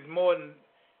diamond means more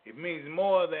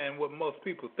than what most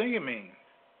people think it means.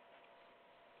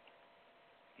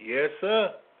 Yes,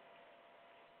 sir.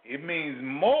 It means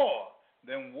more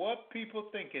than what people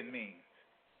think it means.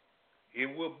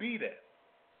 It will be that.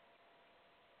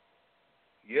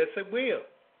 Yes, it will.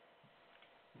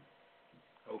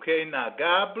 Okay, now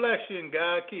God bless you and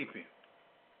God keep you.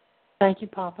 Thank you,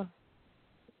 Papa.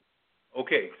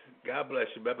 Okay, God bless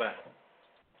you. Bye-bye.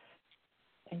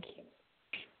 Thank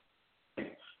you.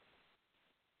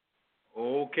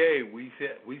 Okay, we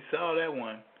saw that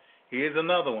one. Here's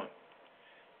another one.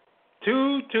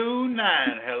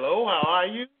 229. Hello, how are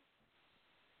you?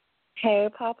 Hey,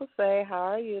 Papa Say, how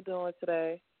are you doing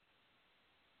today?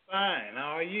 Fine.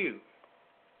 How are you?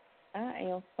 I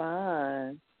am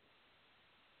fine.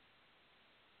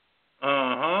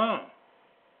 Uh-huh.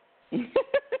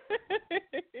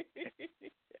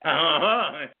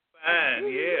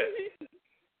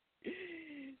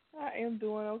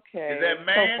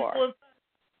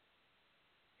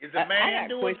 Is the man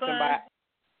doing fine?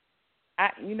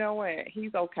 You know what?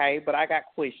 He's okay, but I got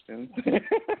questions.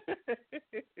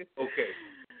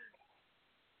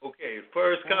 Okay.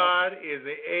 First card is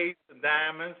the Ace of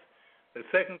Diamonds. The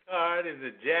second card is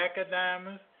the Jack of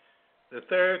Diamonds. The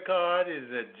third card is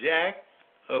the Jack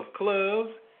of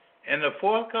Clubs. And the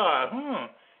fourth card,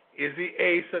 is the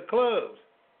Ace of Clubs.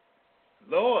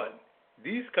 Lord,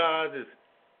 these cards is,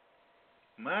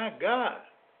 my God,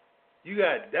 you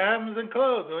got diamonds and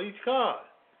clubs on each card.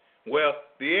 Well,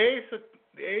 the Ace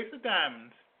of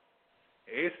Diamonds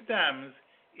is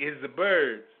the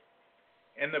birds.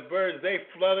 And the birds, they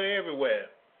flutter everywhere.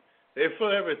 They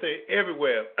flutter everything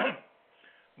everywhere.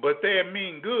 But they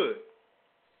mean good.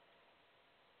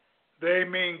 They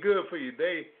mean good for you.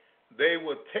 They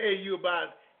will tell you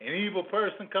about an evil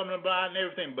person coming about and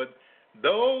everything. But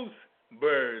those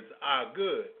birds are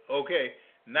good. Okay.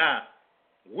 Now,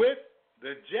 with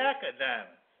the Jack of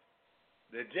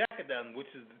Diamonds,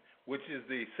 which is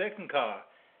the second card,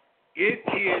 it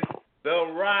is the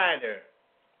rider.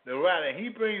 The rider. He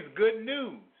brings good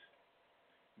news.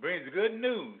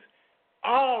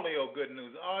 All your good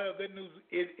news,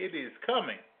 it is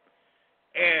coming.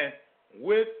 And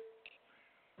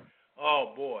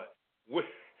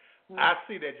I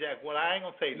see that, Jack. Well, I ain't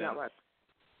going to say that. Right.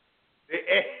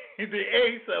 The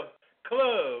Ace of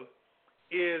Clubs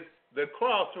is the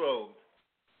crossroads.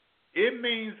 It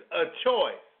means a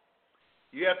choice.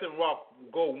 You have to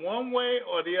go one way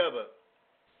or the other.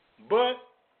 But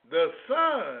the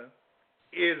sun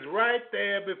is right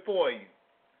there before you.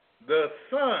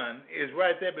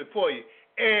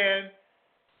 And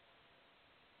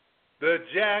the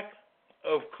Jack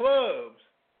of Clubs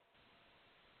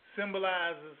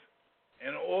symbolizes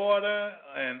an order,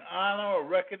 an honor, or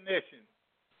recognition.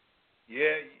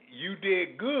 Yeah, you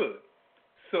did good.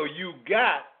 So you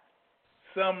got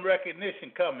some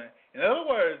recognition coming. In other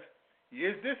words,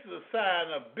 this is a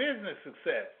sign of business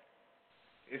success.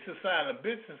 It's a sign of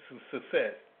business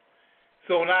success.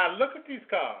 So when I look at these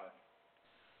cards,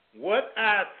 what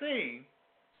I see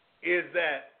is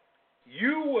that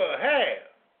you will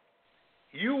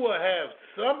have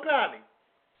somebody,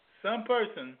 some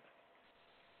person,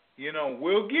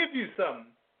 will give you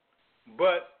something,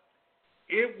 but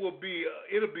it'll be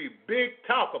big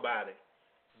talk about it,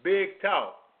 big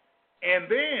talk, and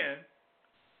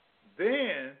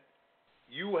then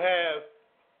you have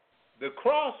the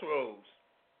crossroads,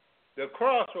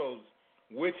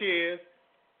 which is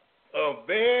a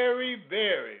very,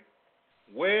 very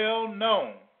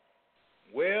well-known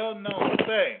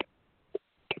thing.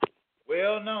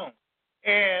 Well-known.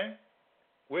 And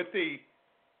with the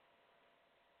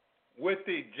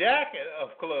Jacket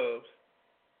of Clubs,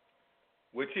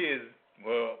 which is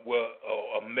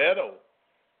a medal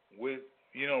with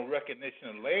recognition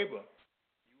of labor,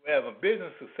 you have a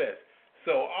business success.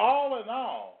 So all in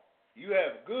all, you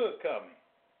have good coming.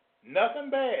 Nothing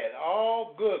bad,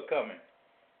 all good coming.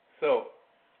 So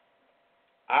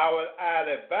I'd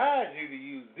advise you to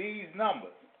use these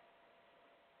numbers: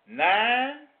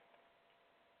 9,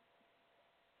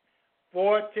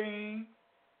 14,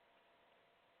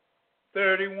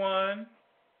 31,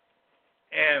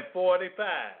 and 45.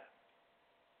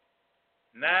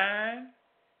 9,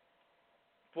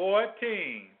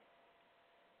 14,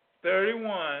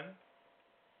 31,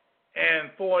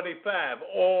 and 45,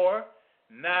 or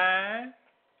 9,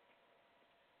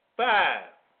 5,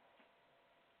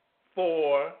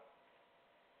 4,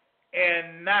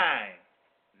 and 9.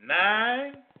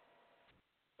 9,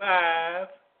 5,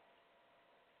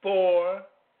 4,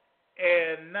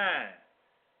 and 9.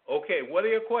 Okay, what are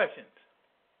your questions?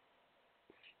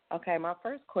 Okay, my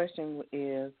first question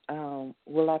is,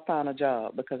 will I find a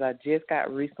job? Because I just got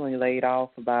recently laid off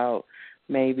about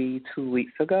maybe 2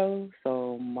 weeks ago.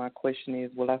 So my question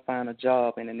is, will I find a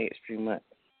job in the next few months?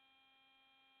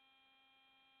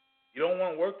 You don't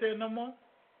want to work there no more?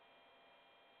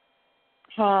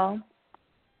 Huh?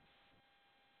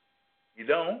 You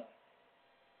don't?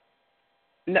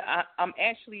 No, I'm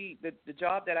actually, the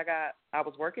job that I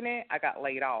was working at, I got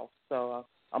laid off. So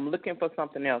I'm looking for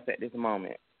something else at this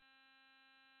moment.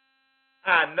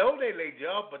 I know they laid you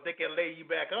off, but they can lay you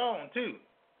back on, too.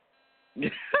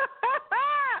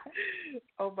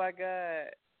 Oh, my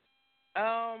God.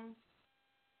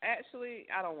 Actually,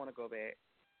 I don't want to go back.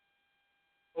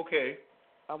 Okay.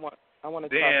 I want to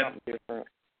try something different.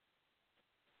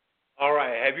 All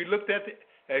right. Have you looked at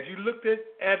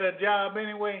a job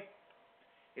anyway?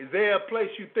 Is there a place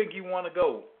you think you want to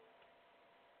go?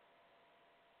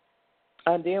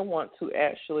 I did want to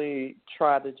actually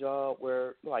try the job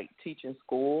where, like, teaching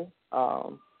school,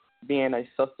 being a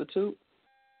substitute.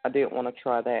 I did want to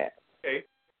try that. Okay.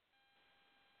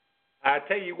 I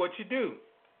tell you what you do.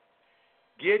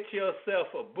 Get yourself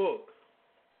a book.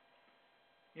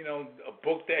 You know, a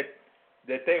book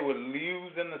that they would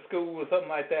use in the school or something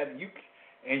like that, and you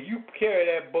carry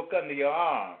that book under your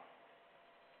arm.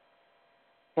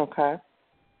 Okay.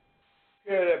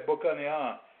 Carry that book under your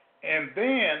arm. And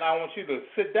then I want you to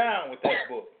sit down with that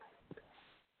book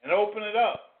and open it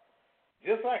up,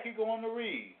 just like you're going to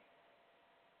read.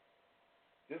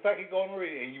 Just like you're going to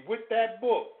read. And with that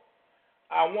book,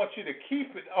 I want you to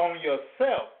keep it on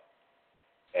yourself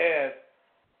as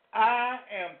I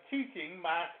am teaching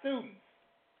my students.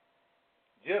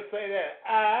 Just say that.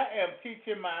 I am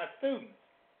teaching my students.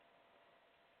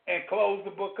 And close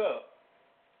the book up.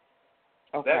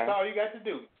 Okay. That's all you got to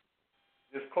do.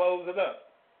 Just close it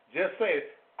up. Just say,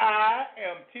 I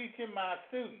am teaching my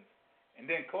students. And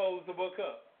then close the book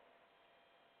up.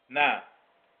 Now,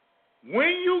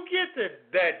 when you get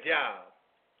that job,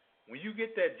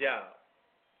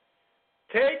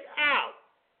 take out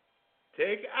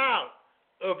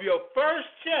of your first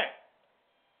check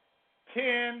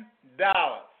 $10.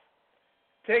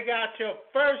 Take out your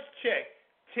first check,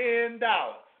 $10.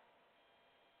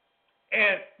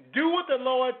 And do what the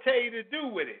Lord tell you to do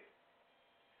with it.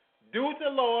 Do what the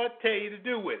Lord tell you to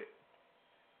do with it.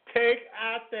 Take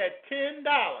out that $10.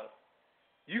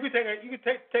 You can take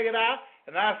it out,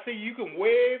 and I see you can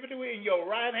wave it in your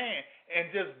right hand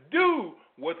and just do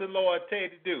what the Lord tell you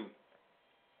to do.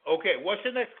 Okay, what's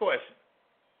your next question?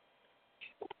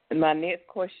 My next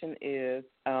question is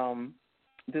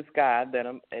this guy that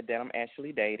I'm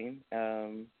actually dating.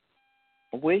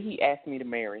 Will he ask me to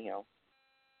marry him?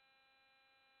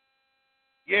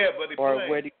 Yeah, but he or playing.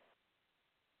 where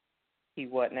he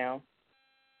what now?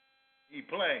 He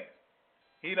playing.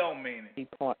 He don't mean it. He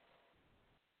point.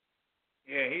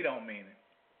 Yeah, he don't mean it.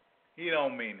 He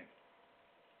don't mean it.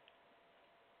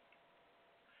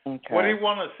 Okay. What he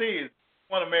want to see is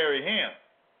want to marry him.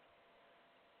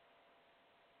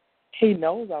 He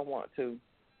knows I want to.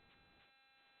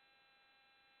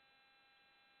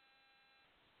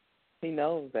 He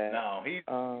knows that. No, he.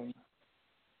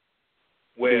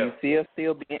 Do you see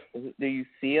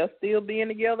us still being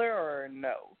together or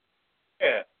no?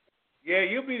 Yeah. Yeah,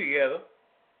 you'll be together.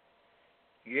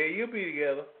 Yeah, you'll be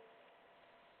together.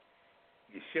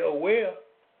 You sure will.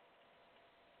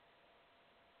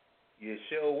 You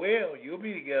sure will. You'll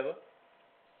be together.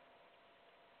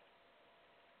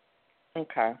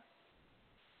 Okay.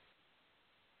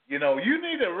 You know, you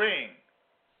need a ring.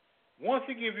 Once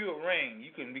he give you a ring,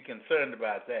 you can be concerned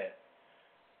about that.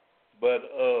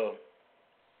 But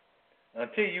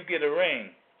until you get a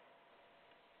ring,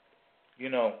 you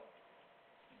know,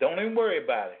 don't even worry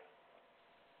about it.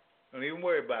 Don't even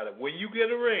worry about it. When you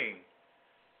get a ring,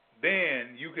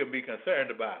 then you can be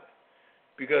concerned about it.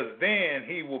 Because then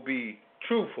he will be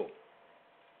truthful.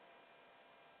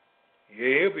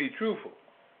 Yeah, he'll be truthful.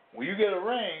 When you get a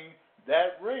ring,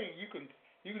 that ring you can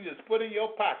just put in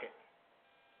your pocket.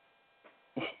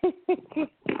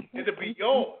 It'll be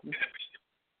yours.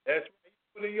 That's right. You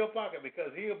put it in your pocket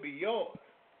because he'll be yours.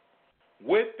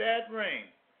 With that ring.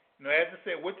 You know, as I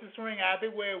said, with this ring I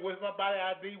do wear, with my body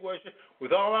I do worship,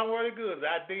 with all my worldly goods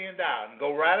I do endow, and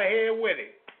go right ahead with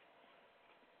it.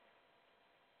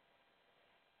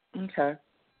 Okay.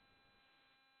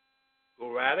 Go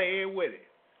right ahead with it.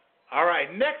 All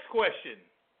right, next question.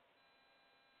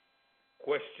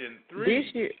 Question 3.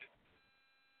 This year.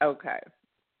 Okay.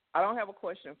 I don't have a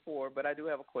question 4, but I do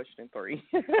have a question 3.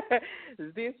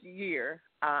 This year,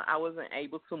 I wasn't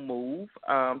able to move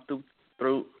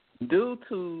due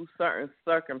to certain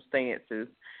circumstances.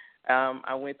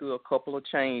 I went through a couple of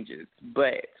changes,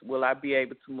 but will I be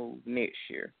able to move next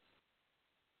year?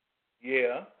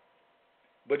 Yeah,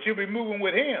 but you'll be moving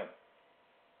with him.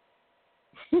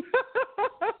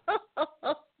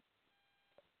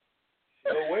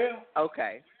 Oh, well.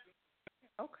 Okay.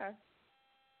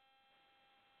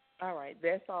 All right,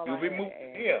 that's all You'll I be had moving to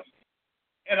ask. with him.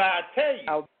 And I tell you,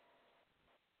 I'll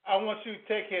I want you to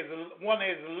take one of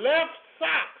his left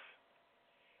socks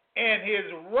and his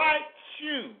right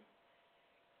shoe,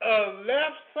 a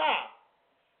left sock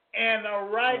and a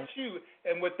right shoe,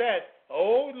 and with that,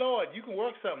 oh Lord, you can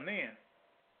work something in.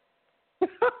 You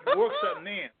can work something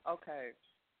in. Okay.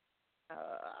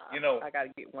 You know, I got to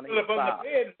get one of put his it up on socks. the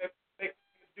bed and make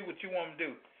do what you want to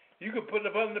do. You can put it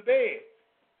up on the bed.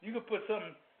 You can put some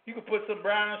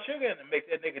brown sugar in it and make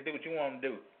that nigga do what you want him to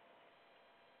do.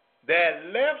 That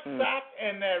left sock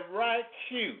and that right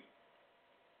shoe.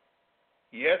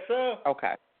 Yes, sir.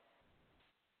 Okay.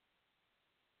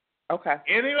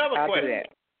 Any other I'll questions? do that.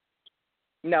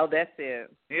 No, that's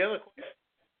it. Any other questions?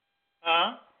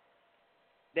 Huh?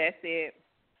 That's it.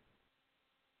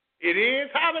 It is?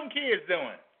 How them kids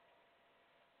doing?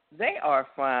 They are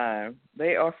fine.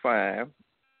 They are fine.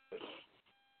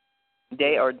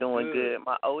 They are doing good.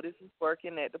 My oldest is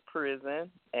working at the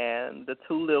prison, and the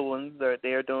two little ones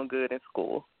they're doing good in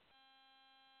school.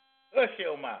 Hush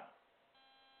your mouth.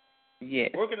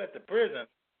 Yes. Working at the prison.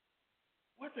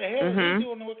 What the hell is he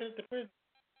doing working at the prison?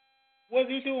 What's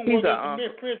he doing working at the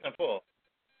prison for?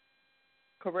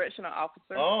 Correctional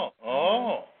officer.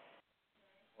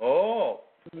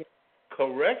 Yeah.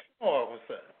 Correctional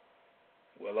officer.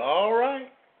 Well, all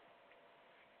right.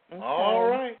 Okay. All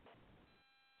right.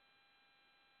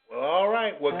 Well, all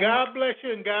right. Well, God bless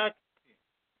you and God keep you.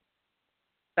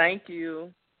 Thank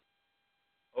you.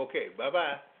 Okay,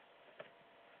 bye-bye.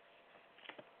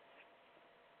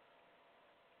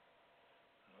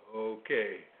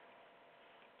 Okay.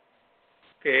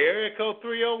 Okay, area code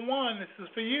 301. This is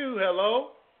for you.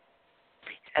 Hello.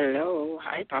 Hello.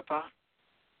 Hi, Papa.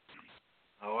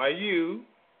 How are you?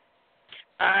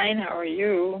 Fine. How are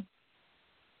you?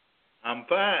 I'm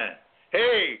fine.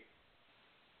 Hey,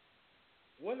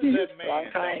 what is that man Long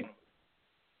time. talking about?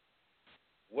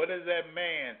 What is that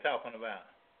man talking about?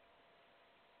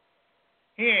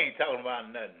 He ain't talking about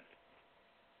nothing.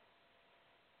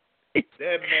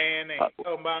 That man ain't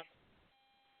talking about.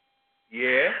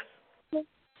 Yes.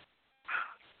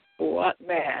 What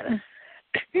man?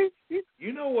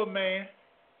 You know what, man?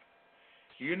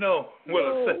 You know,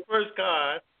 well, the first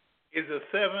card is a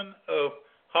 7 of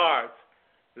hearts.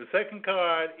 The second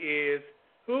card is,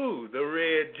 the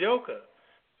red joker.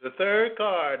 The third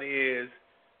card is,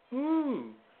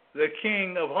 the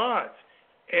king of hearts.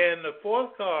 And the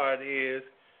fourth card is,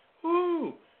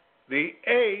 the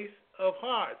ace of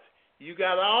hearts. You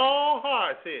got all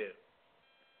hearts here.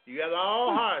 You got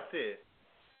all hearts here.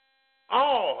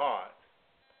 All hearts.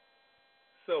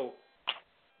 So,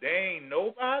 there ain't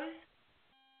nobody?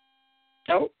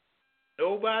 Nope.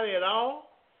 Nobody at all?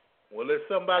 Well, there's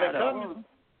somebody coming.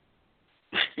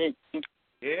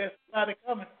 Yeah, somebody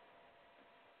coming.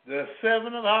 The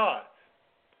 7 of hearts.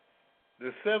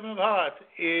 The 7 of hearts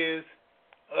is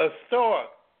a stork,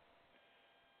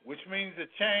 which means a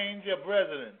change of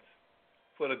residence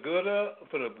for the good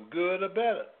or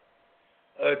better.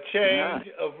 A change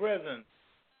of residence.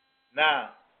 Now,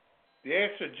 the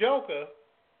extra joker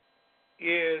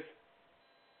is,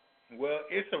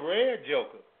 it's a red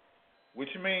joker,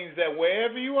 which means that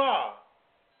wherever you are,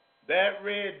 that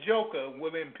red joker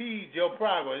will impede your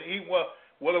progress. It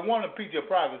won't impede your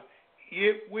progress.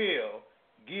 It will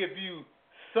give you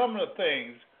some of the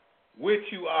things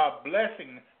which you are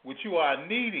blessing, which you are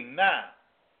needing now.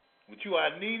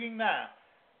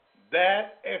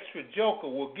 That extra joker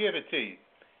will give it to you.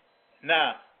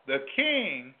 Now, the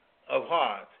king of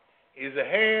hearts is a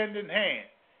hand in hand.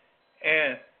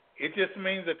 And it just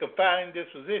means a confining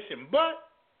disposition. But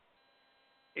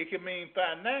it can mean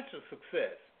financial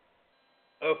success.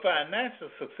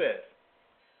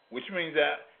 Which means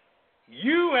that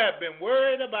you have been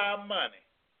worried about money.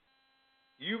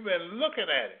 You've been looking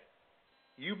at it.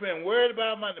 You've been worried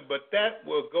about money, but that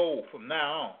will go from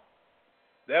now on.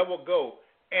 That will go.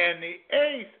 And the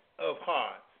ace of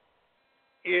hearts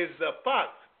is the fox.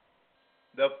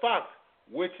 The fox,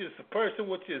 which is the person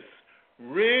which is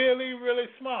really, really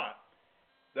smart.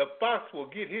 The fox will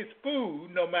get his food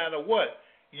no matter what.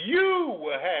 You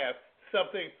will have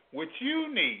something which you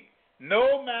need,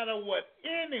 no matter what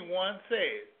anyone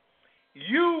says.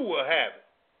 You will have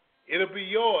it. It'll be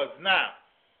yours now.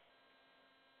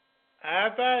 I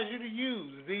advise you to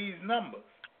use these numbers.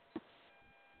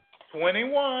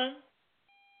 21,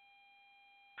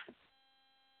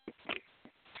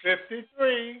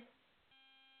 53,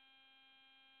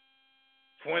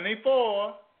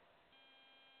 24,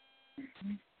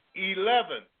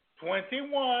 11,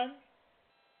 21,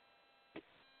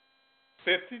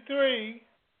 53,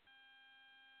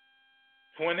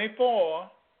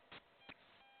 24,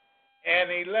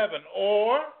 and 11,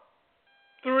 or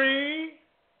 3,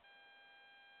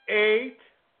 8,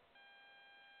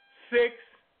 6,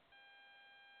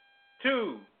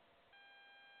 2,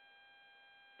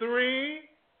 3,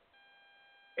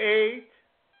 8,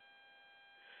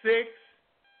 6,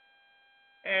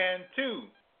 and 2.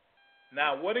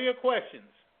 Now, what are your questions?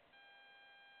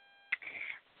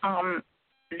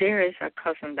 There is a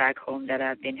cousin back home that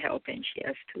I've been helping. She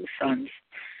has 2 sons,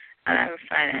 and I've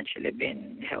financially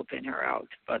been helping her out.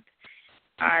 But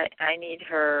I need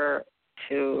to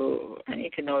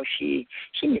know if she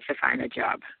needs to find a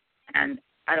job, and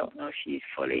I don't know if she's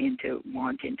fully into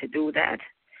wanting to do that.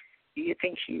 Do you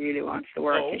think she really wants to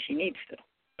work if she needs to?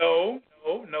 No,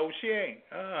 she ain't.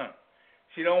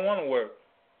 She don't want to work.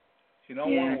 She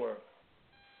don't want to work.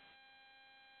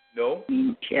 No,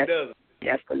 She has, doesn't. she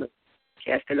has to look.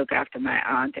 She has to look after my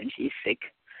aunt, and she's sick.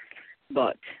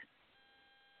 But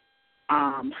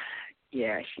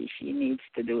yeah, she needs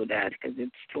to do that because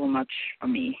it's too much for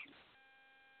me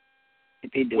to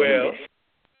be doing this.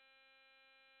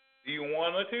 Do you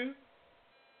want her to?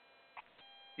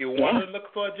 You want her to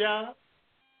look for a job?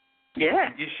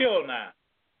 Yeah. You sure now?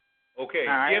 Okay,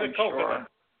 get a coconut.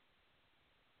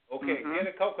 Sure. Okay, get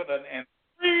a coconut and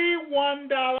 3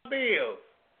 $1 bills.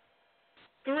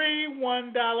 3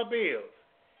 $1 bills.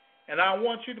 And I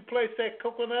want you to place that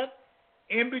coconut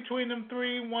in between them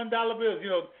 3 $1 bills. You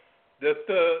know, the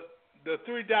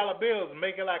 $3 bills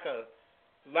make it like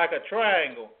a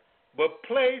triangle. But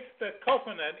place the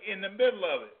coconut in the middle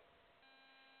of it.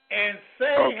 And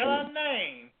say her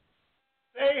name.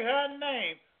 Say her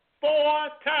name 4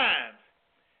 times.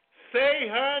 Say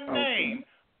her name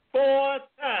 4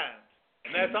 times.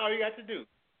 And that's all you got to do.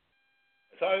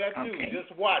 That's all you got to do.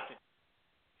 Just watch it.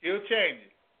 She'll change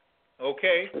it.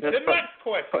 Okay? So the next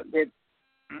question.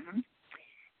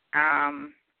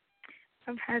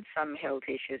 I've had some health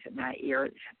issues in my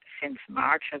ears since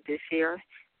March of this year.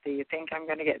 Do you think I'm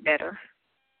going to get better?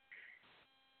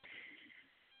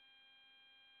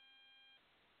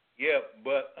 Yeah,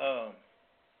 but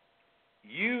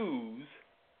use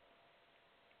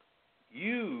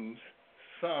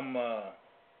some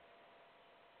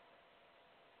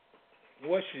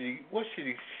what should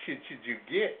you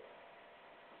get?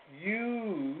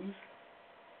 Use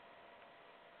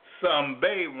some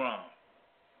bay rum.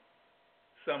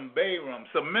 Some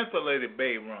mentholated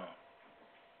bay rum.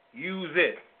 Use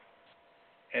it.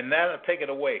 And that'll take it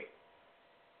away.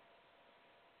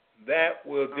 That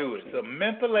will do it. Some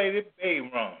mentholated bay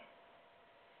rum.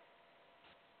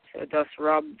 So just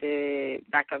rub the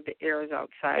back of the ears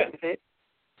outside with it?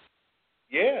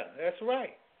 Yeah, that's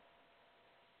right.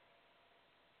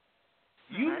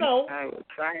 You know. I will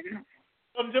try it.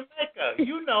 From Jamaica,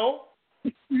 you know.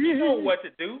 You know what to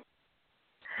do.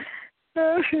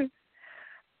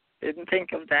 Didn't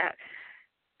think of that.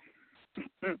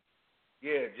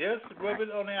 Yeah, just rub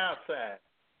it on the outside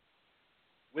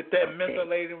with that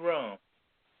mentholated rum,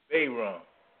 bay rum.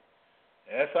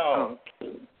 That's all.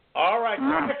 Okay. All right,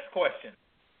 next question.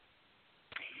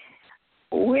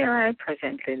 Where I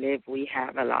presently live, we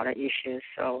have a lot of issues,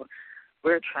 so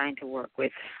we're trying to work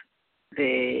with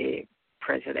the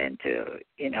president to,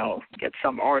 get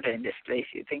some order in this place.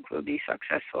 You think we'll be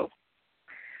successful?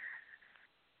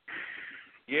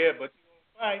 Yeah, but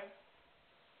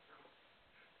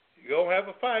you're going to have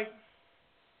a fight.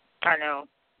 I know.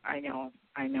 Don't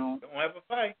have a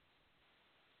fight.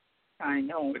 I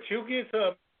know. But you'll get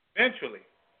some eventually.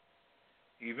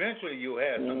 Eventually you'll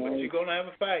have some, but you're going to have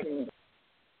a fight.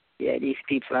 Yeah, these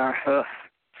people are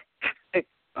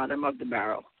bottom of the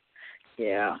barrel.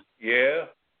 Yeah. Yeah.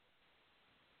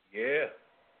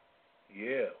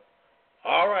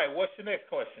 All right, what's your next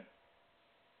question?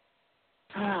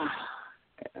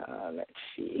 Let's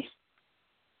see.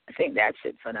 I think that's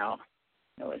it for now.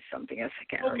 No, it's something else I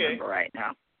can't remember right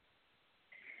now.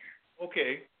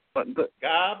 Okay. But good.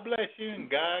 God bless you and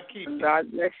God keep you.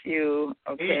 God bless you.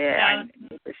 Okay, I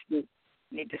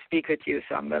need to speak with you,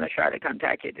 so I'm going to try to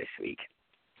contact you this week.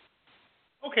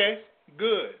 Okay,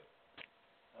 good.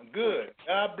 Good.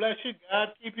 God bless you.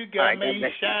 God keep you. God may He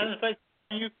shine His face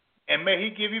on you, and may He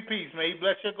give you peace. May He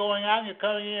bless your going out and your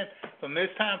coming in from this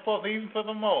time forth, even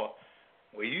furthermore.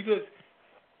 Well, you just,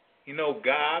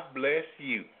 God bless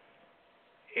you.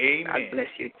 Amen. God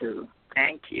bless you too.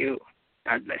 Thank you.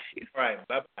 God bless you. All right.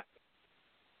 Bye-bye.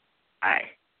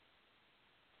 Bye.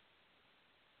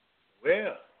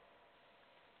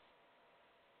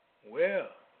 Well,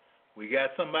 we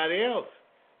got somebody else.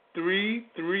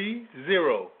 330.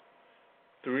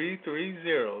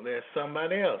 There's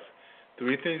somebody else.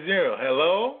 330.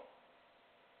 Hello?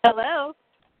 Hello.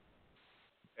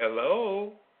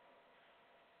 Hello?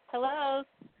 Hello.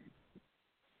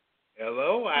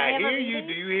 Hello? I hear you.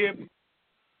 Do you hear me?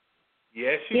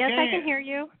 Yes, you can. Yes, I can hear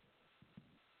you.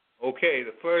 Okay,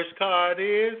 the first card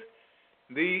is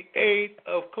the 8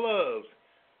 of clubs.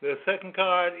 The second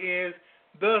card is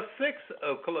the 6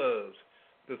 of clubs.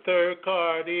 The third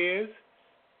card is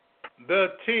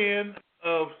the 10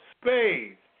 of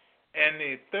spades.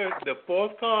 And the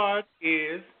fourth card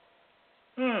is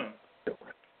the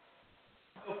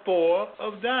 4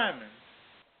 of diamonds.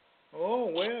 Oh,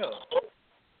 well.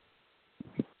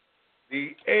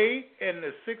 The 8 and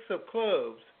the 6 of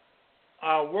clubs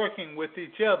are working with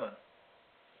each other.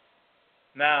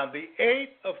 Now, the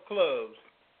 8 of clubs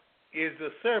is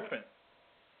the serpent.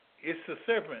 It's the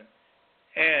serpent.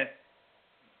 And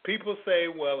people say,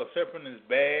 well, a serpent is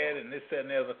bad and this, that, and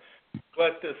the other.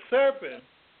 But the serpent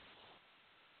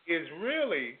is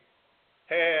really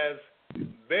has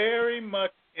very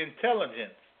much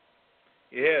intelligence.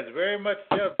 It has very much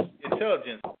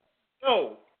intelligence.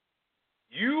 So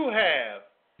you have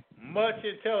much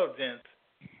intelligence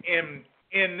in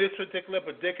this particular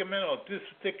predicament or this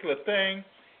particular thing.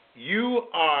 You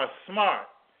are smart,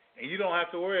 and you don't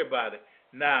have to worry about it.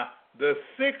 Now, the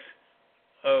 6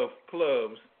 of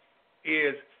clubs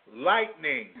is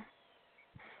lightning.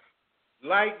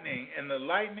 Lightning, and the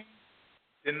lightning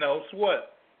denotes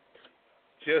what?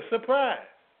 Just surprise.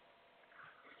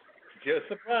 Just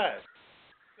surprise.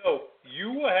 So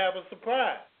you will have a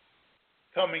surprise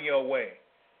coming your way,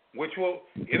 it'll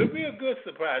be a good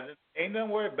surprise. Ain't nothing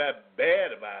worried about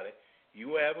bad about it. You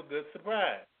will have a good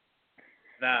surprise.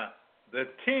 Now, the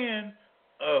 10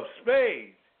 of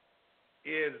spades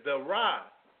is the rod,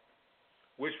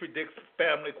 which predicts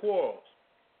family quarrels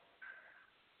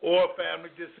or family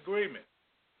disagreement.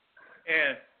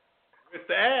 And with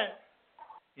that,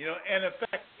 and in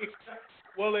fact,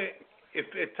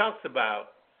 it talks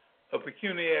about a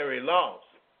pecuniary loss,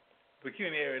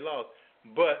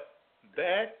 but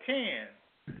that 10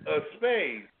 of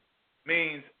spades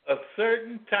means a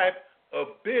certain type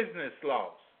of business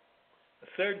loss.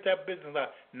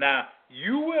 Now,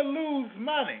 you will lose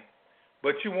money,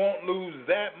 but you won't lose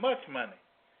that much money.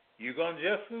 You're going to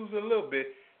just lose a little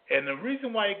bit. And the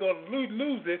reason why you're going to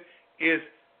lose it is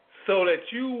so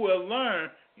that you will learn,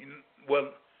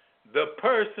 the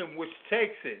person which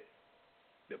takes it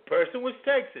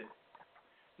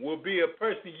will be a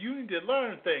person you need to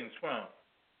learn things from.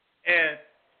 And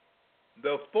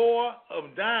the 4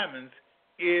 of diamonds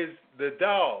is the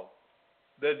dog,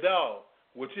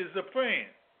 which is a friend.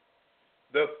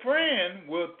 The friend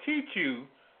will teach you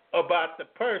about the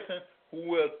person who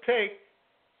will take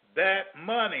that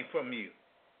money from you.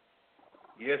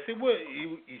 Yes, it will.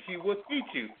 She will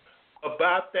teach you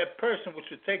about that person which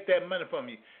will take that money from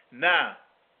you. Now,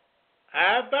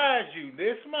 I advise you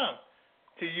this month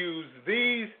to use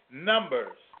these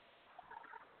numbers: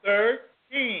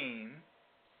 13,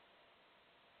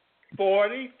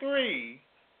 43,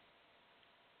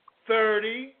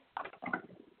 30,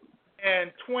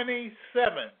 and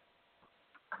 27.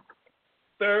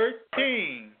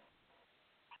 13,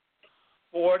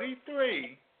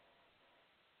 43,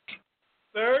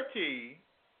 30,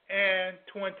 and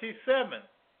 27.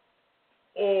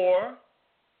 Or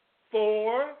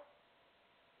 4,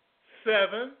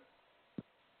 7,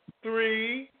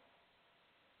 3,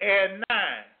 and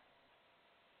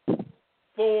 9.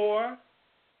 4,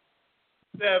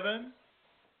 7,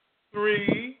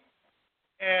 3,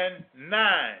 and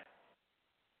 9.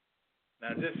 Now,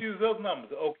 just use those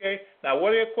numbers, okay? Now,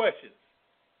 what are your questions?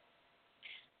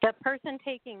 The person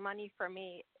taking money from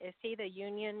me, is he the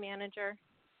union manager?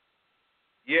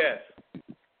 Yes.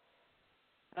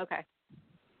 Okay.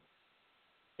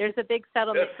 There's a big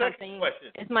settlement company.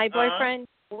 Question. Is my boyfriend,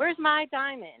 where's my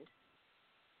diamond?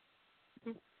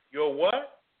 Your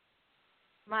what?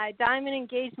 My diamond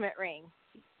engagement ring.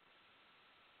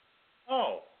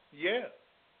 Oh, yeah.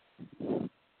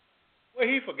 Well,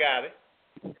 he forgot it.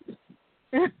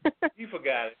 He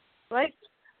forgot it.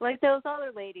 Like those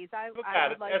other ladies. I would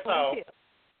like That's one all. too.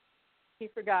 He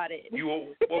forgot it.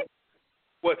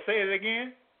 What? Say it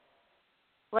again.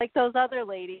 Like those other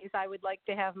ladies, I would like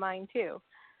to have mine too.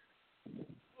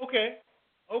 Okay.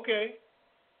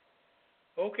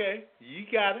 You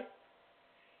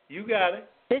got it.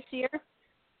 This year?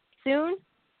 Soon?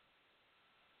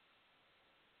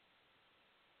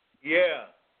 Yeah.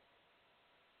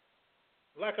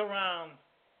 Like around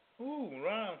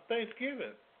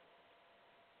Thanksgiving.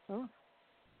 Oh.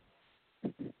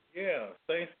 Yeah,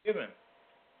 Thanksgiving.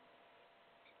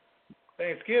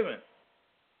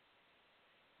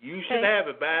 You should have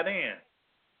it by then.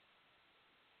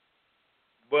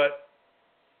 But,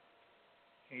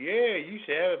 yeah, you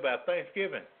should have it by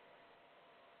Thanksgiving.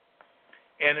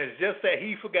 And it's just that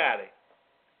he forgot it.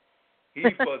 He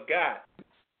forgot.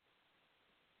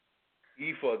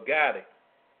 He forgot it.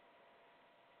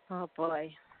 Oh,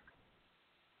 boy.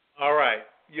 All right.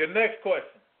 Your next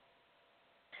question.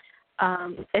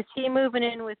 Is he moving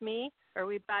in with me, or are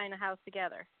we buying a house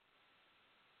together?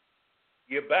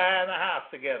 You're buying a house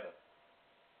together.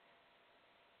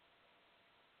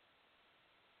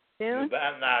 Soon?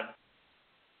 Listen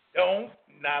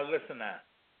now.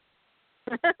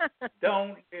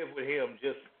 Don't live with him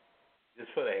just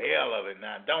for the hell of it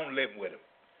now. Don't live with him.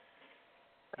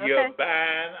 Okay. You're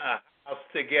buying a house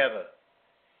together.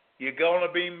 You're going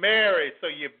to be married, so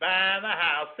you're buying a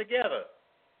house together.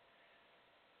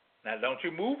 Now, don't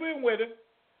you move in with him.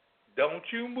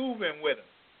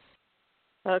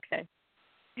 Okay.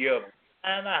 You're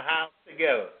buying a house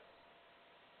together.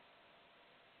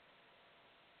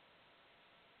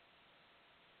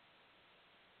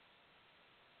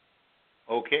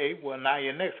 Okay, well, now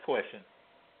your next question.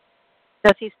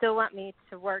 Does he still want me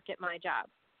to work at my job?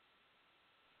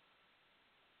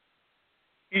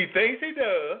 He thinks he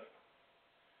does.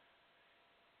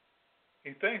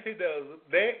 He thinks he does.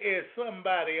 There is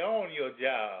somebody on your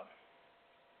job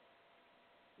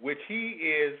which he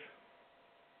is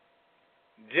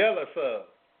jealous of.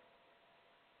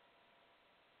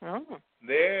 Oh.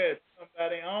 There is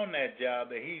somebody on that job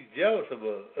that he's jealous of.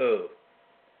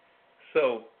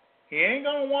 So he ain't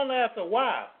going to want it after a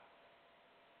while.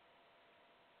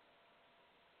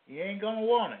 He ain't going to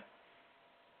want it.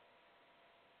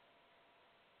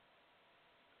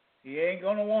 He ain't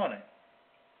going to want it.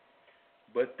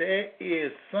 But there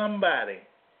is somebody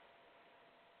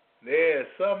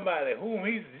whom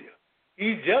he's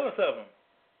jealous of him.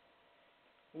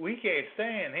 We can't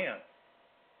stand him.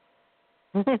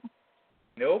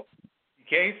 Nope. You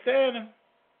can't stand him.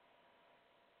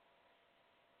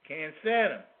 Can't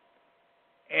stand him.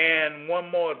 And one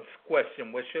more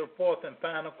question. What's your fourth and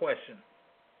final question?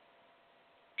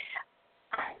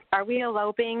 Are we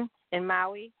eloping in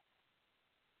Maui?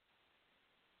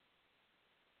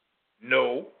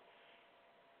 No.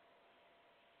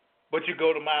 But you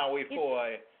go to Maui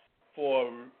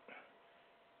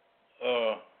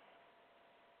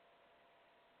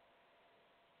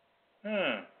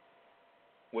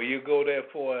well, you go there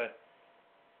for a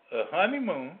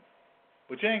honeymoon,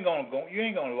 but you ain't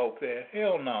gonna elope there.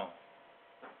 Hell no.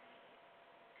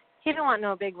 He don't want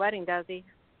no big wedding, does he?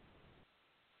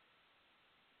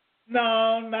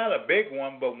 No, not a big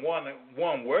one, but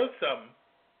one worth something.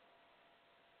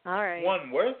 All right.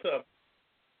 One worth something.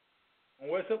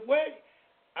 Wait,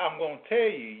 I'm gonna tell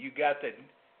you,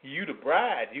 you the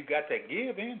bride, you got to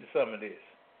give into some of this.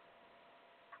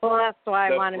 Well, that's why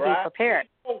I want to be prepared.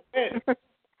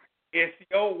 It's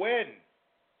your wedding.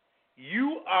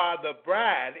 You are the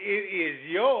bride. It is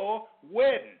your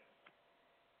wedding.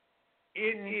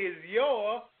 It is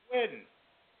your wedding.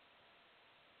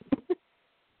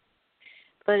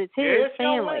 But it's his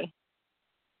family.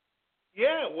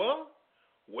 Yeah, well,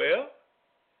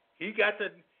 it's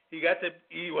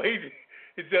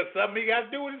just something he got to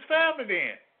do with his family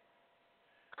then.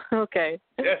 Okay.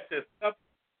 That's just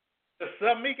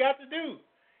something he got to do.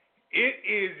 It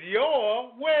is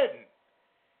your wedding.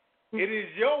 It is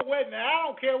your wedding. I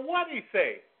don't care what he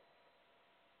say.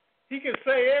 He can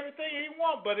say everything he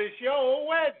wants, but it's your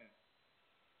wedding.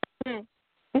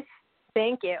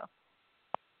 Thank you.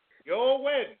 Your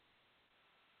wedding.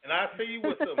 And I see you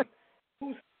with some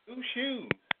new shoes.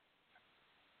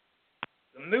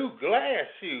 Some new glass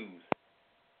shoes.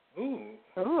 Ooh.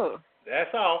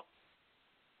 That's all.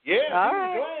 Yeah, all these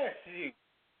right. glass shoes.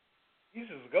 These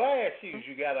is glass shoes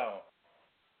you got on.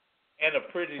 And a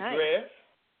pretty dress.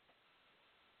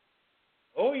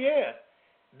 Oh, yeah.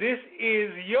 This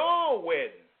is your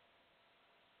wedding.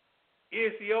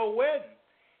 It's your wedding.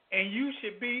 And you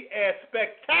should be as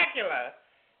spectacular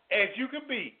as you can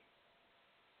be.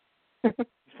 You're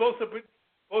supposed to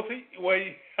I'll tell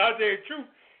you the truth.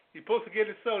 He's supposed to get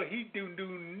it so that he do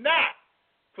not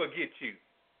forget you.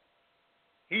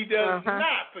 He does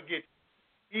not forget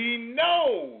you. He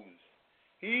knows.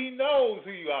 He knows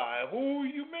who you are and who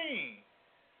you mean.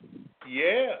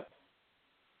 Yeah.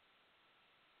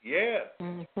 Yeah.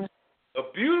 Mm-hmm. A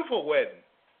beautiful wedding.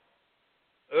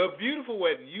 A beautiful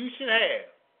wedding you should have.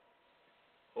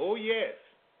 Oh, yes.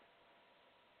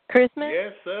 Christmas?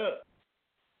 Yes, sir.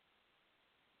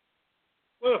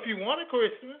 Well, if you want a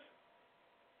Christmas,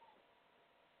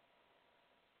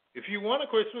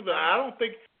 I don't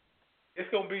think it's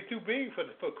going to be too big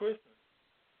for Christmas.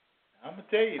 I'm going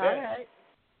to tell you that. All right.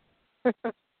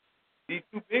 Be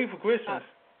too big for Christmas.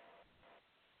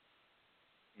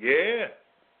 Yeah.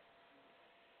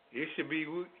 It should be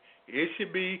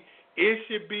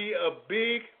a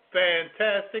big,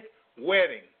 fantastic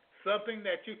wedding. Something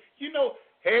that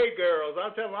hey girls,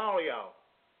 I'm telling all of y'all,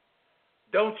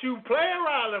 don't you play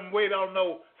around and wait on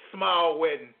no small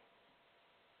wedding.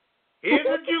 Here's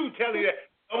a Jew telling you that.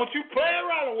 Don't you play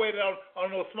around and wait on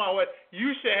no small wedding.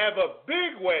 You should have a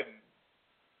big wedding.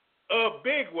 A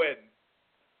big wedding.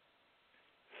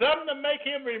 Something to make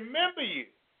him remember you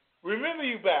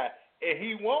by, and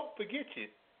he won't forget you.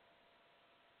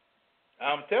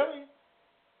 I'm telling you.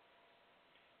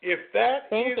 If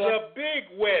that is a big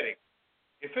wedding,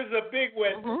 he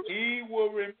will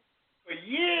remember for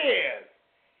years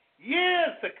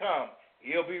to come.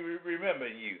 He'll be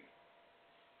remembering you.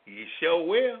 He sure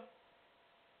will.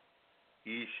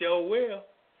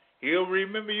 He'll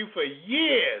remember you for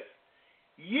years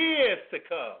to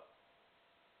come.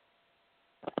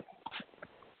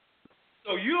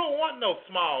 So you don't want no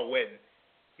small wedding.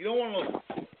 You don't want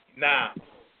no. Nah.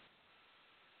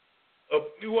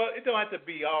 Well, it don't have to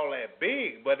be all that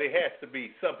big, but it has to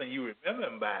be something you remember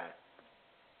them by.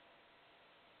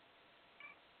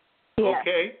 Yes,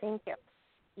 Okay? thank you.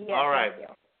 Yes, All right. thank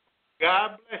you.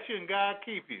 God bless you and God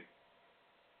keep you.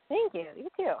 Thank you. You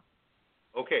too.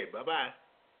 Okay, bye-bye.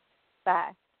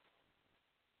 Bye.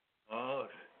 Oh,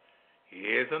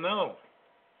 here's a no.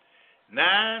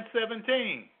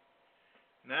 917.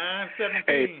 917.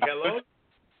 Hey, Hello?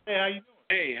 Hey, how you doing?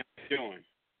 Hey, how you doing?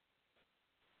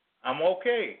 I'm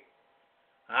okay.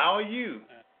 How are you?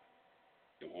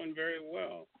 Doing very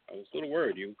well. I was a little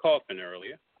worried. You were coughing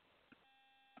earlier.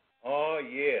 Oh,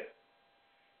 yeah.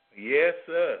 Yes,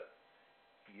 sir.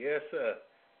 Yes, sir.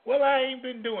 Well, I ain't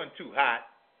been doing too hot.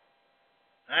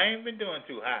 I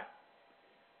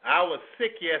was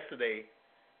sick yesterday.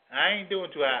 I ain't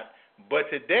doing too hot. But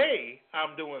today,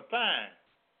 I'm doing fine.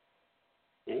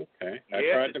 Okay. I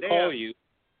tried to call you.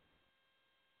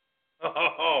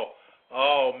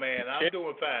 Oh, man, I'm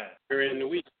doing fine. You're in the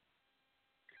week.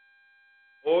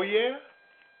 Oh, yeah?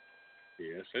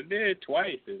 Yes, I did.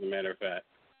 Twice, as a matter of fact.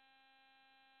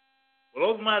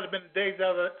 Well, those might have been the days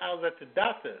I was at the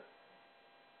doctor.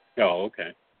 Oh,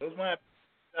 okay. Those might have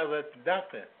been the days I was at the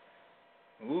doctor.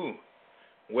 Ooh.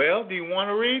 Well, do you want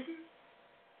to read?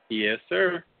 Yes,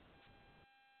 sir.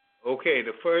 Okay,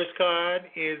 the first card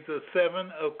is the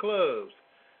 7 of clubs.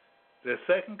 The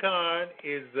second card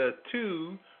is the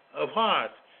 2 of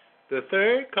hearts. The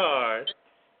third card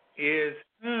is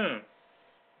the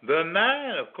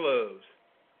 9 of clubs.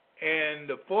 And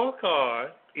the fourth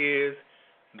card is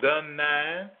the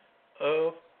 9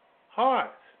 of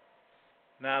hearts.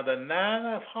 Now, the 9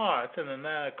 of hearts and the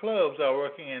 9 of clubs are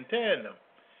working in tandem.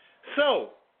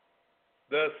 So,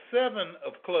 the 7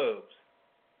 of clubs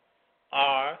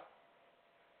are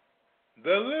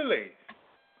the lilies.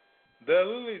 The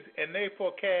lilies, and they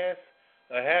forecast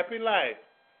a happy life.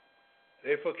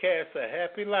 They forecast a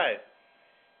happy life.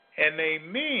 And they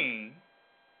mean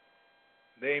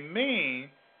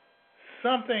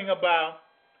something about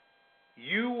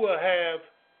you will have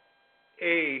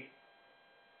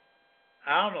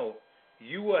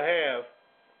you will have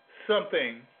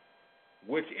something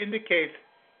which indicates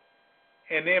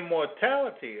an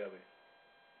immortality of it.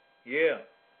 Yeah.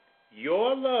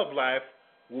 Your love life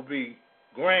will be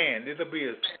grand. It'll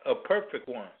be a perfect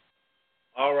one.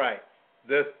 All right.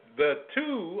 The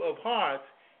 2 of hearts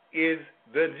is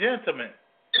the gentleman.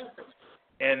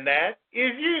 And that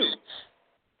is you.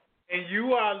 And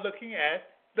you are looking at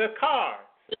the cards.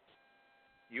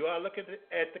 You are looking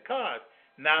at the cards.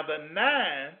 Now, the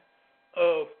 9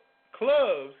 of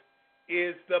clubs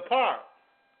is the park.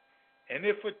 And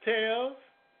it foretells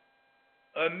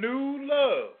a new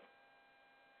love.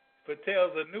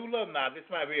 Foretells a new love. Now, this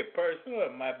might be a person or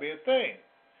it might be a thing.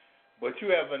 But you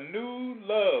have a new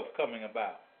love coming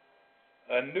about.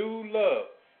 A new love.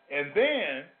 And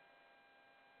then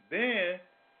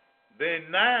the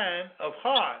 9 of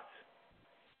hearts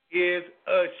is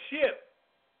a ship.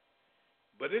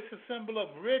 But it's a symbol of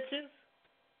riches.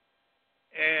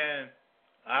 And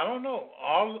I don't know,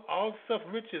 all stuff,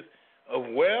 riches of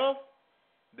wealth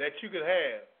that you could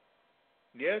have.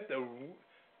 Yeah,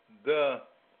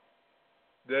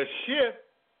 the ship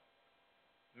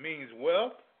means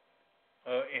wealth,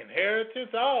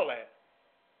 inheritance, all that.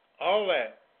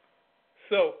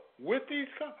 So with these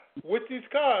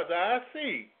cards, I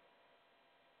see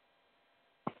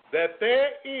that there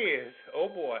is, oh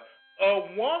boy, a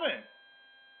woman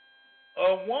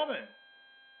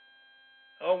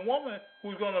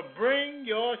who's going to bring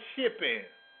your ship in.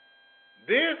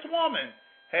 This woman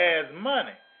has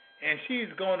money, and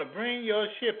she's going to bring your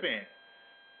ship in.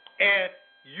 And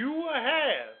you will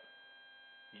have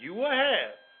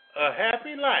a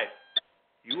happy life.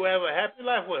 You will have a happy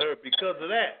life with her because of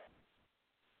that.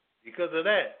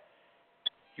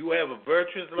 You have a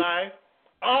virtuous life,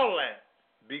 all that,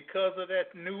 because of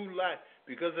that new life,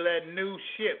 because of that new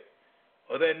ship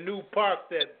or that new park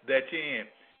that you're in.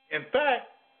 In fact,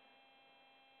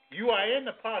 you are in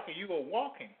the park and you are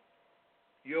walking.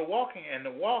 You're walking, and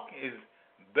the walk is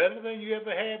better than you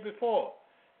ever had before.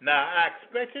 Now, I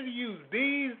expect you to use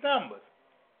these numbers: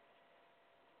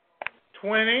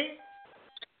 20,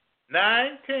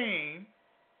 19,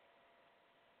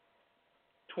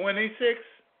 26,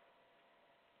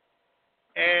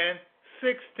 and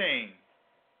 16.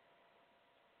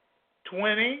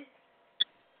 20,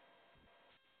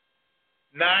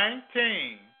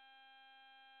 19,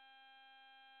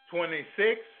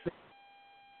 26,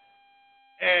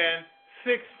 and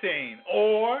 16.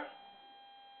 Or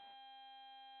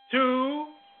 2,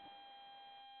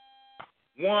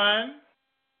 1,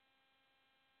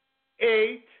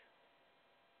 8,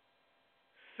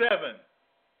 7.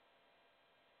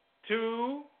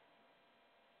 2,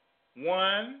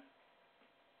 1,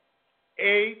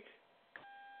 8,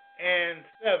 and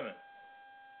 7.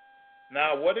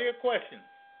 Now, what are your questions?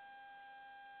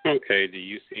 Okay, do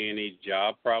you see any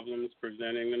job problems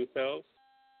presenting themselves?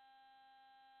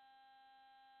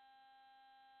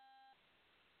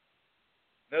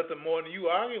 Nothing more than you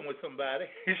arguing with somebody.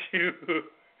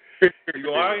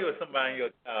 you argue with somebody in your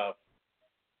job.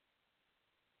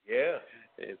 Yeah.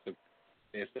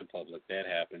 It's the public. That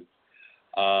happens.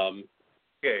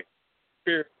 Okay.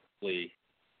 Spiritually,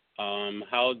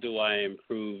 how do I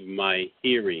improve my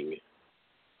hearing?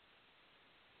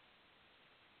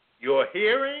 Your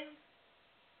hearing?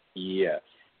 Yes.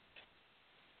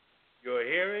 Your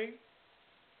hearing?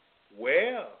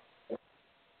 Well,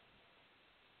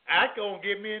 I gonna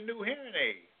get me a new hearing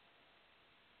aid.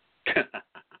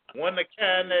 One the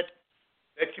kind that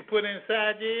you put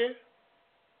inside your ear.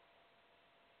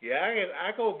 Yeah,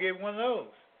 I go get one of those.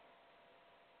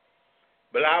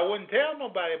 But I wouldn't tell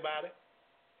nobody about it.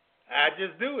 I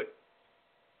just do it.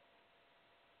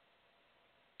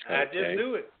 I just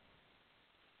do it.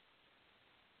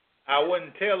 I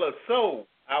wouldn't tell a soul.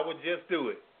 I would just do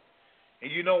it.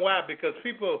 And you know why? Because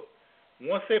people,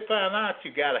 once they find out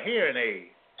you got a hearing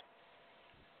aid,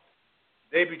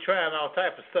 they be trying all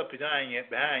type of stuff behind your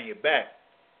back.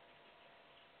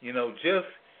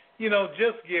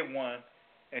 Just get one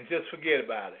and just forget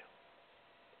about it.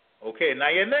 Okay, now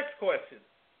your next question.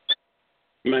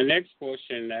 My next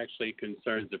question actually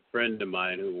concerns a friend of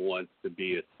mine who wants to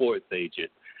be a sports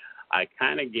agent. I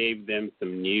kind of gave them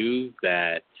some news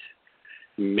that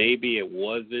maybe it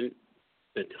wasn't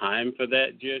the time for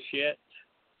that just yet.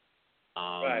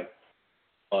 Right.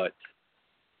 But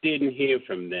didn't hear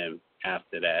from them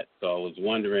after that, so I was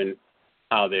wondering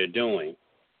how they're doing.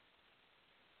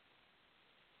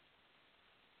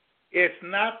 It's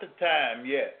not the time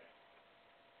yet.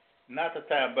 Not the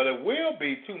time, but it will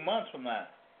be 2 months from now.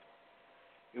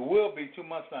 It will be 2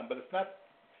 months from now, but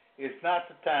it's not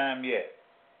the time yet.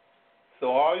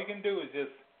 So all you can do is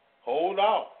just hold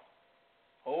off.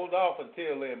 Hold off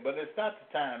until then, but it's not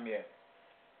the time yet.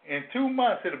 In 2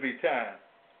 months it'll be time.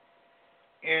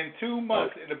 In 2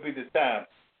 months it'll be the time.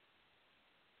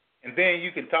 And then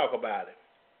you can talk about it.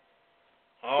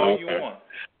 All you want.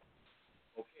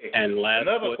 Okay. And last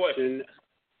Another question.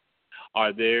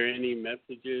 Are there any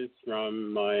messages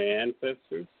from my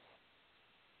ancestors?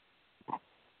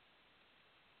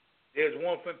 There's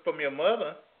one from your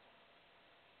mother.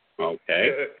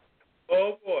 Okay.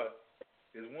 Oh, boy.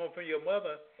 There's one from your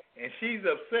mother, and she's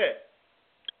upset.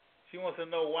 She wants to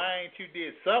know why ain't you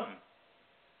did something.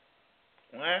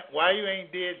 Why you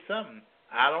ain't did something?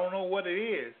 I don't know what it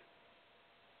is.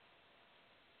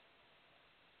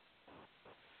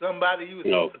 Somebody you were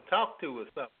supposed to talk to or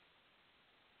something.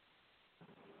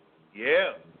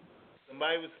 Yeah.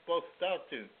 Somebody was supposed to talk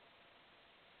to.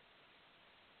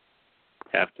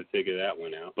 Have to figure that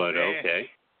one out, but Man, okay.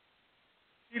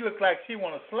 She looks like she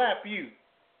want to slap you.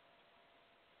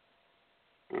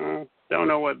 Don't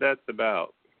know what that's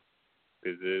about.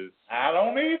 I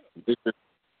don't either.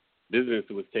 Business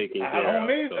was taken I care don't of.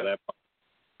 either. So that...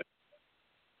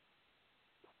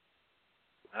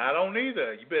 I don't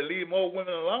either. You better leave more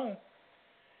women alone.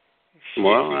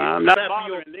 Well, I'm not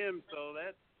bothering them, so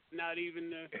that's not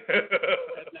even an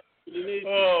issue.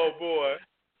 Oh, boy.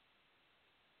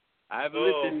 I've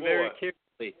listened very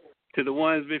carefully to the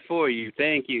ones before you.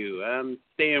 Thank you. I'm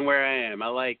staying where I am. I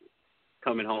like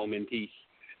coming home in peace.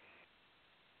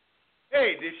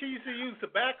 Hey, did she used to use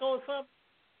tobacco or something?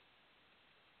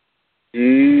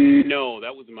 No,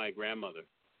 that was my grandmother.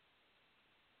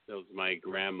 That was my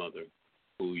grandmother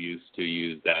who used to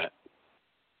use that,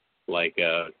 like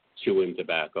chewing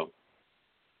tobacco.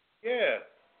 Yeah.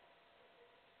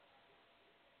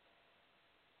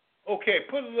 Okay,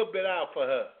 put a little bit out for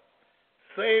her.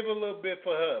 Save a little bit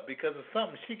for her because of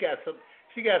something she got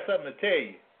something to tell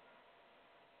you.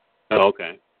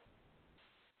 Okay.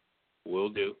 Will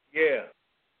do. Yeah.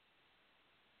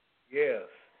 Yes.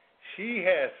 She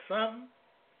has something.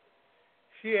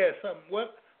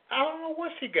 What? I don't know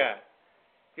what she got.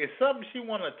 It's something she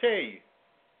want to tell you.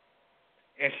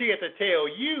 And she has to tell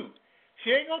you.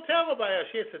 She ain't going to tell nobody else.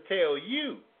 She has to tell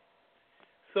you.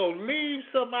 So leave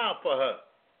some out for her.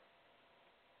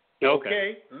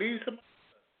 Okay? Leave some.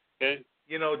 Okay.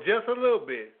 Just a little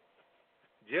bit.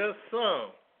 Just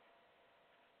some.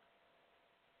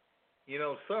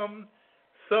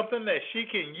 Something that she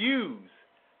can use.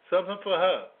 Something for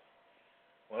her.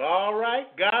 Well, all right.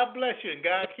 God bless you and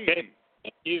God keep you.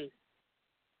 Thank you.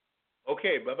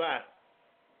 Okay, bye-bye.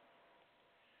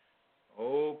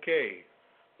 Okay.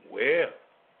 Well.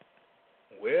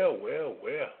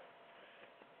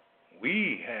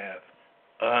 we have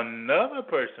another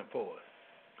person for us.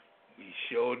 We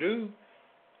sure do.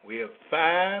 We have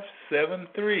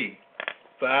 573.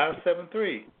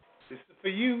 573. This is for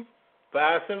you.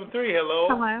 573. Hello.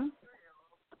 Hello.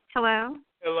 Hello.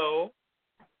 Hello.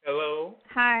 Hello.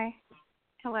 Hi.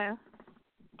 Hello.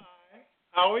 Hi.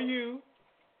 How are you?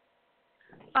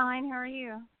 Fine. How are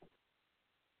you?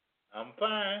 I'm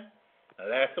fine. Now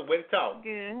that's the way to talk.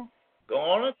 Good. Go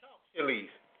on and talk, Shalise.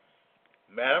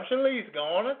 Madam Shalise, go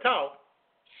on and talk.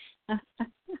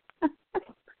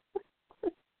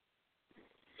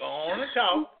 Go on and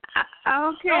talk.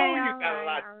 Okay. You all got a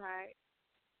lot. right. All right.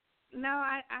 No,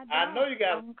 I don't. I know you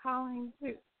got. I'm calling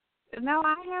too. No,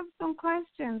 I have some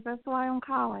questions. That's why I'm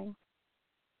calling.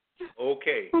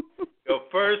 Okay. Your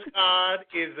first card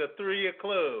is the 3 of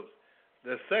clubs.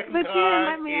 The second But card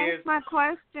let me is. ask my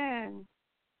question.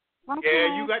 Why Yeah,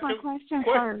 can't I you ask got my your question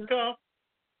questions first? come.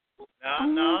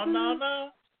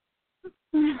 No.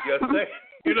 Your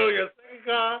second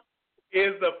card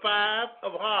is the 5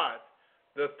 of hearts.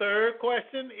 The third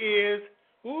question is,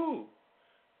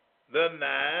 the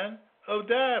 9 of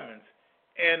diamonds.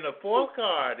 And the fourth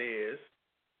card is,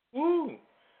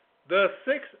 the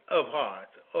 6 of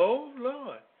hearts. Oh,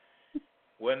 Lord.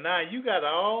 Well, now you got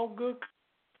all good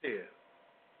cards here.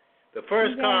 The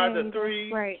first card, the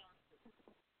 3. Right.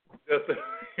 The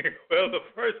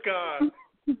first card,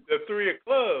 the 3 of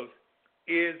clubs,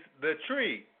 is the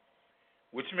tree,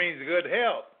 which means good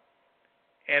health.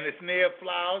 And it's near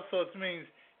flowers, so it means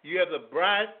you have the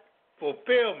bright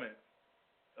fulfillment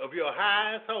of your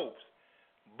highest hopes.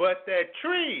 But that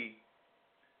tree,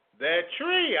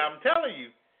 I'm telling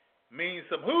you, means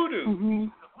some hoodoo. Mm-hmm.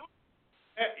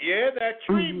 That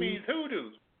tree means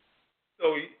hoodoo.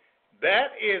 So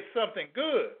that is something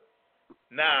good.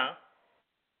 Now,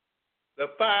 the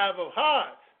 5 of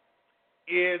hearts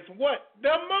is what?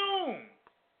 The moon.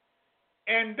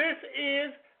 And this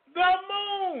is the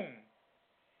moon.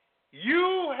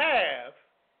 You have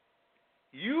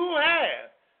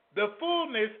the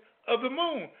fullness of the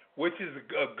moon, which is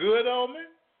a good omen,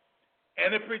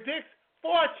 and it predicts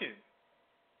fortune.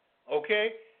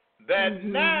 Okay? That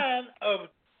 9 of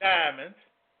diamonds,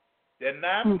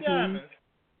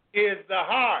 is the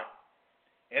heart.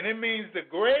 And it means the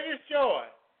greatest joy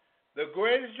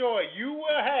you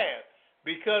will have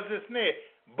because it's near.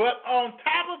 But on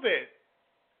top of it,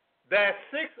 that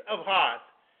 6 of hearts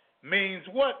means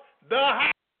what? The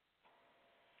house.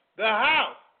 The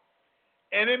house.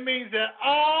 And it means that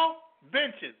all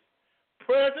benches,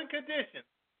 present conditions,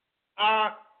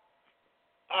 are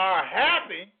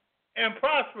happy and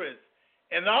prosperous.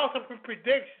 And it also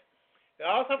predicts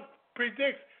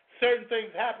certain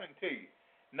things happening to you.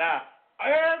 Now,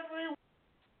 every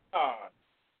card,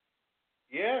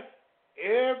 yes,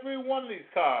 every one of these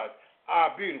cards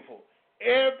are beautiful.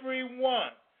 Every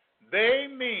one. They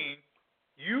mean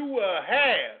you will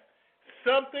have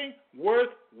something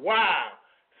worthwhile,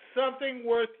 something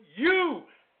worth you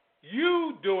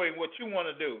doing what you want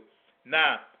to do.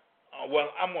 Now, I'm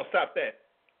going to stop that.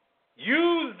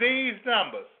 Use these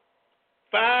numbers,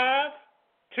 5,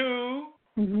 2,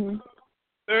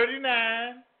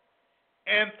 39,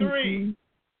 and 3.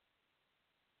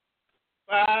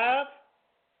 5,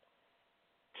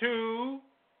 2,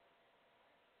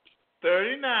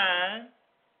 39,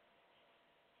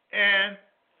 and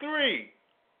 3.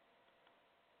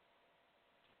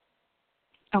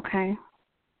 Okay.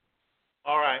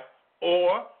 All right.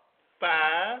 Or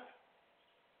 5,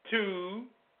 2,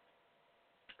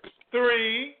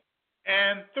 3,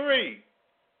 and 3.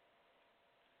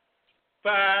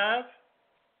 5,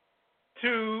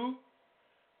 2,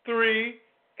 3,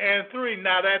 and 3.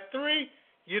 Now that 3,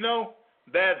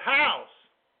 that house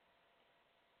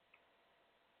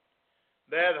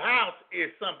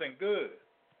is something good.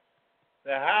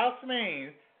 The house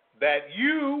means that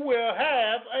you will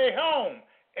have a home,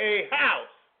 a house.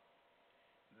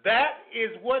 That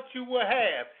is what you will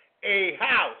have, a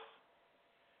house.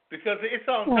 Because it's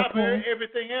on top of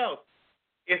everything else.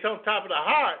 It's on top of the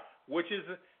heart, which is,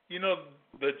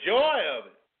 the joy of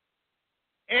it.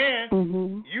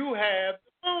 And you have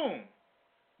the moon.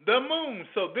 The moon.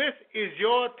 So this is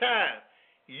your time.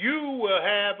 You will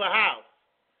have a house.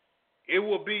 It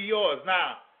will be yours.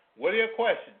 Now, what are your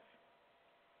questions?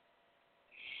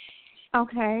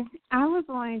 Okay. I was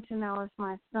wanting to know if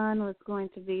my son was going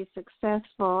to be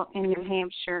successful in New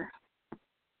Hampshire.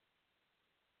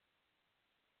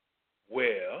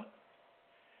 Well,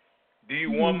 do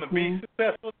you want him to be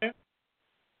successful then?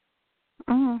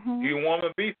 Do you want him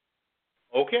to be?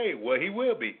 Okay, well, he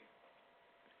will be.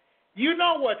 You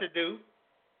know what to do.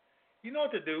 You know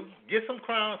what to do. Get some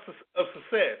crowns of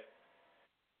success.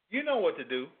 You know what to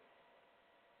do.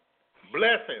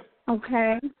 blessing.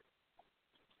 Okay.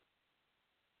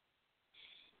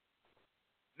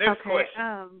 Next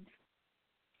question.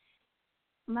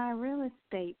 My real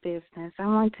estate business, I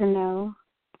want to know,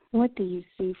 what do you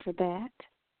see for that?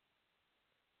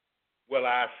 Well,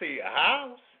 I see a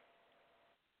house.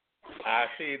 I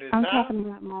see this I'm house. talking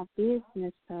about my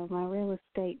business, though, my real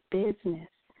estate business.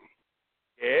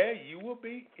 Yeah, you will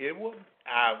be. It will.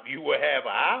 You will have a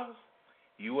house.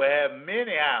 You will have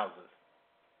many houses.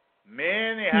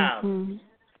 Many houses. Mm-hmm.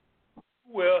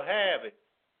 You will have it.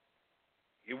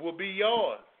 It will be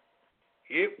yours.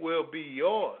 It will be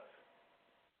yours.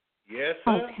 Yes,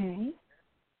 sir. Okay.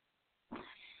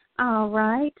 All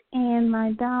right. And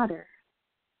my daughter,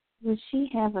 will she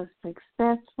have a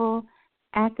successful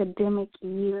academic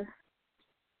year?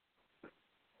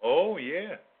 Oh,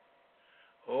 yeah.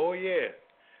 Oh, yeah.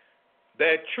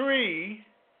 That tree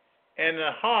and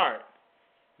the heart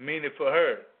mean it for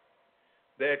her.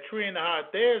 That tree and the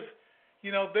heart, there's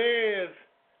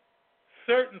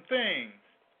certain things.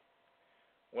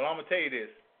 Well, I'm going to tell you this.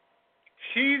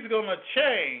 She's going to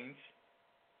change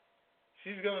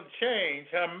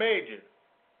her major.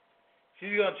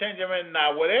 She's going to change her major.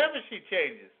 Now, whatever she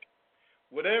changes,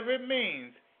 whatever it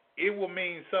means, it will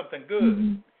mean something good.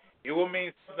 Mm-hmm. It will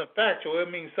mean something factual. It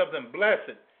will mean something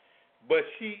blessed. But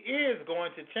she is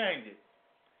going to change it.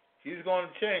 She's going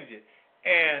to change it.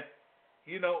 And,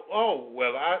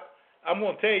 I'm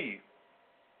going to tell you.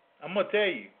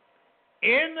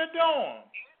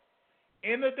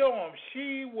 In the dorm,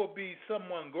 she will be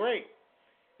someone great.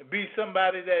 Be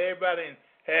somebody that everybody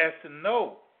has to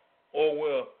know or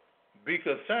will be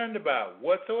concerned about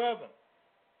whatsoever.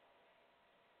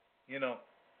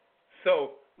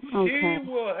 So okay.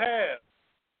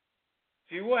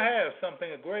 she will have something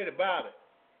great about it.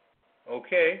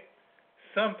 Okay?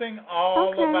 Something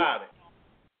all about it.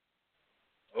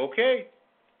 Okay?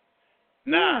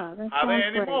 Now, that are there sounds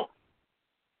any great. more?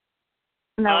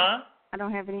 No, Huh? I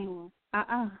don't have any more.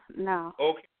 No.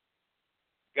 Okay.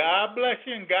 God bless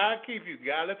you and God keep you.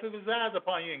 God lift his eyes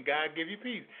upon you and God give you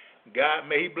peace. God,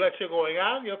 may he bless you going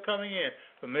out and you're coming in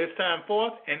from this time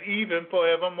forth and even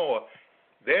forevermore.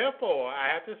 Therefore, I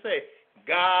have to say,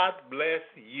 God bless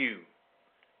you.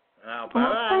 Now, bye-bye.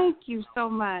 Well, thank you so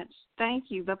much. Thank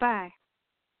you. Bye-bye.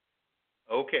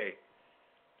 Okay.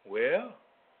 Well,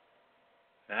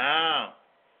 now,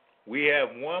 we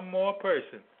have one more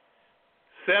person.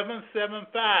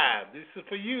 775. This is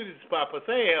for you. This is Papa.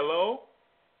 Say hello.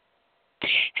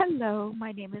 Hello.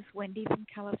 My name is Wendy from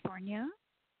California.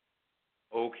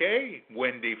 Okay,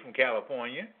 Wendy from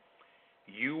California.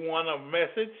 You want a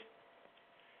message?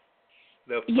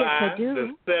 The 5, yes, I do.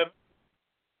 the 7.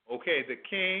 Okay, the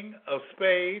King of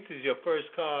Spades is your first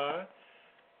card.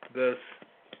 The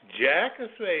Jack of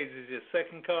Spades is your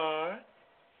second card.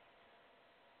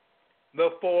 The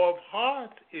 4 of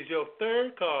Hearts is your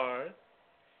third card.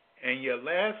 And your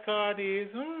last card is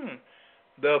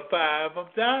the 5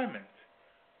 of Diamonds.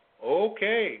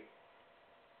 Okay.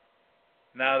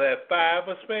 Now that 5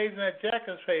 of Spades and that Jack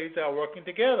of Spades are working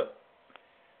together.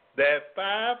 That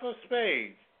 5 of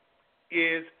Spades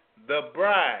is the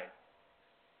bride.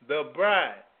 The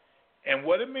bride. And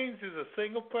what it means is a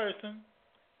single person,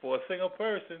 for a single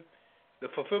person, the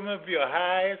fulfillment of your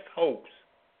highest hopes.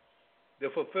 The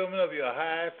fulfillment of your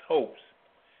highest hopes.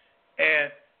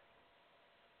 And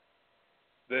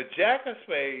the Jack of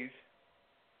Spades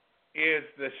is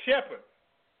the shepherd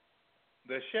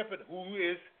who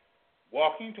is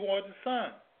walking toward the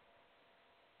sun.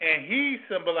 And he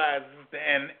symbolizes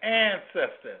an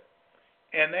ancestor.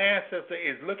 An ancestor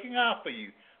is looking out for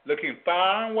you, looking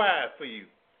far and wide for you.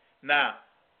 Now,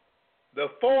 the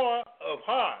 4 of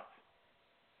Hearts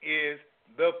is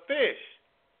the fish.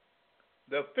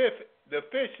 The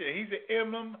fish, he's the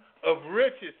emblem of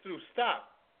riches through stock.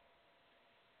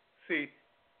 See,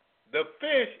 the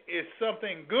fish is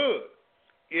something good.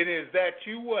 It is that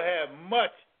you will have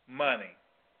much money.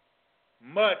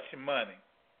 Much money.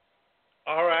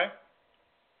 All right?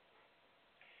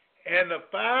 And the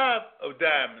 5 of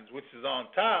Diamonds, which is on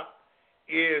top,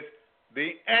 is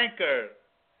the anchor.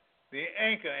 The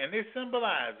anchor. And it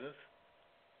symbolizes,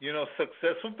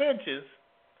 successful ventures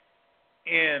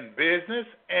in business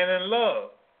and in love.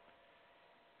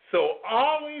 So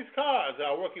all these cards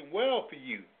are working well for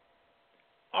you.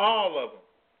 All of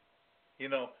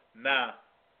them. Now,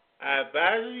 I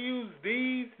advise you to use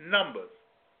these numbers.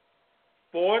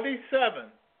 47,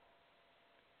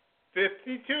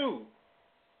 52,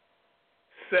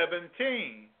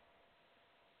 17,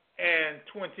 and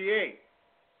 28.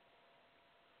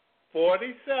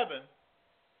 47,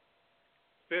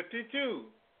 52,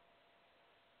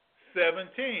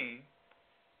 17,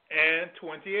 and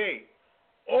 28.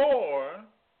 or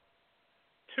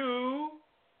 2,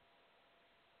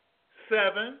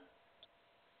 7,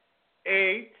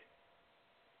 8,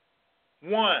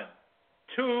 1.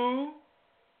 2,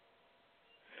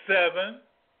 7,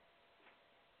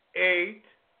 8,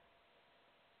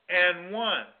 and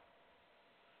 1.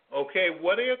 Okay,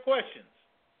 what are your questions?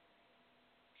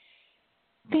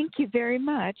 Thank you very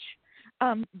much.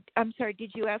 I'm sorry,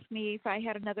 did you ask me if I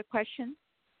had another question?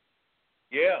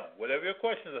 Yeah, whatever your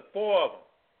questions are, 4 of them.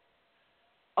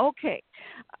 Okay.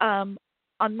 On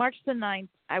March the 9th,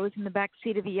 I was in the back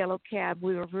seat of a yellow cab.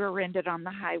 We were rear-ended on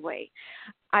the highway.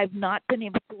 I've not been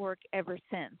able to work ever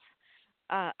since.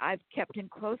 I've kept in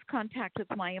close contact with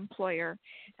my employer,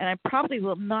 and I probably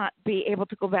will not be able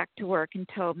to go back to work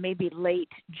until maybe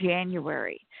late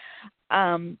January.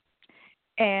 And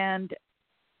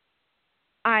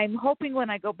I'm hoping when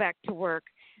I go back to work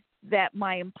that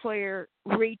my employer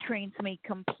retrains me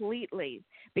completely,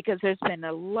 because there's been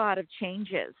a lot of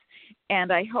changes,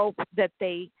 and I hope that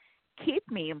they keep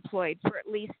me employed for at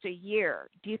least a year.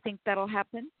 Do you think that'll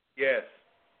happen? Yes.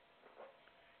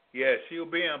 Yes, you'll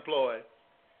be employed.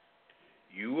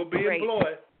 You will be Great.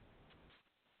 employed.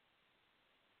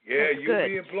 Yeah, That's you'll good.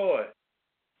 be employed.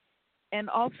 And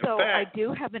also, I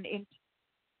do have an...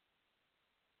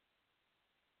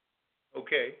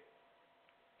 Okay.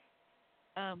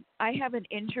 I have an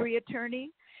injury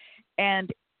attorney,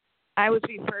 and I was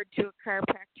referred to a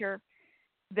chiropractor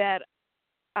that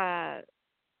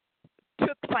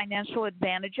took financial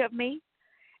advantage of me,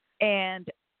 and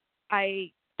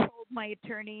I told my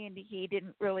attorney, and he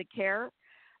didn't really care,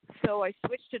 so I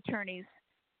switched attorneys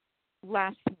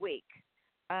last week.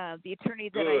 The attorney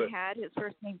that I had, his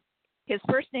first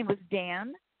name was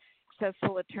Dan,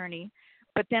 successful attorney,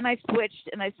 but then I switched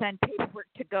and I sent paperwork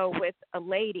to go with a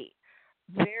lady,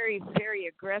 very, very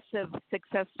aggressive,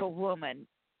 successful woman,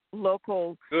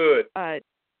 local. Good.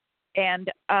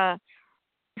 And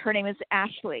her name is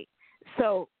Ashley.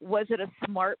 So was it a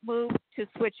smart move to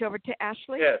switch over to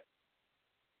Ashley? Yes.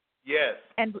 Yes.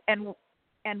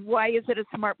 And why is it a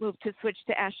smart move to switch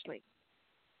to Ashley?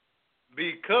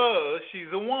 Because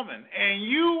she's a woman, and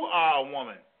you are a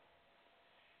woman.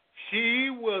 She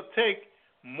will take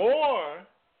more,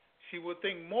 she will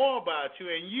think more about you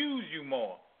and use you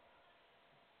more.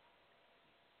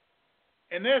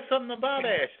 And there's something about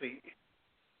Ashley.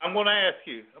 I'm going to ask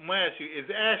you, is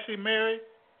Ashley married?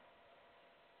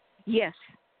 Yes.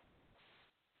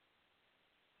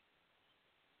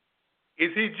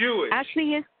 Is he Jewish?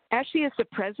 Ashley is the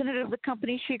president of the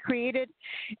company she created,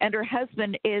 and her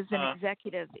husband is an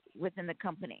executive within the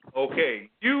company. Okay.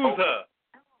 Use her.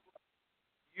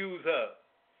 Use her.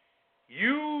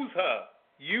 Use her.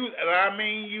 And I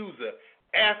mean use her.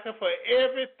 Ask her for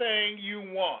everything you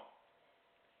want.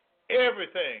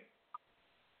 Everything.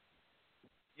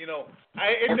 You know,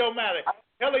 it don't matter.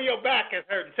 Tell her your back is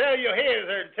hurting. Tell her your head is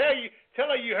hurting. Tell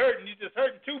her you're hurting. You're just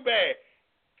hurting too bad.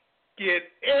 Get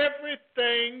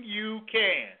everything you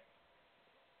can.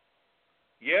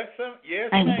 Yes, sir. Yes,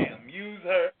 ma'am. Use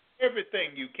her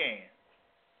everything you can.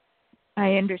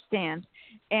 I understand.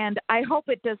 And I hope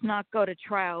it does not go to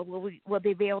trial. Will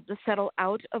they be able to settle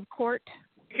out of court?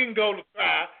 It can go to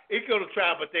trial. It can go to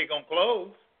trial, but they're going to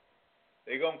close.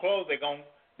 They're going to close. They're going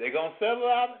to settle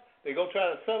out. They're going to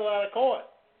try to settle out of court.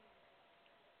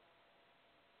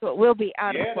 So it will be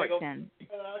out of court then.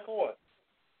 Settle out of court.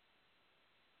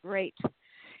 Great.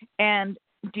 And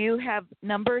do you have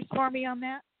numbers for me on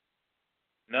that?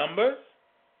 Numbers?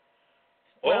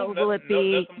 Well, will it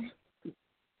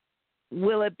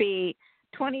be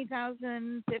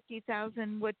 20,000,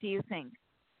 50,000? What do you think?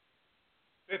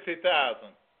 50,000.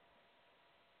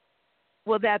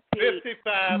 Will that be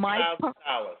 $55,000?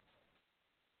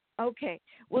 Okay.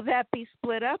 Will that be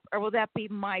split up, or will that be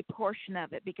my portion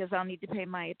of it? Because I'll need to pay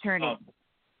my attorney.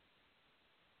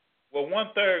 Well,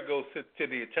 1/3 goes to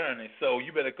the attorney, so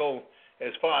you better go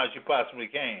as far as you possibly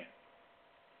can.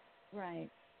 Right.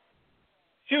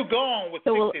 She'll go on with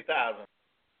 60,000.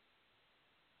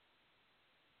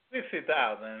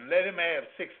 60,000. Let him have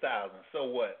 6,000. So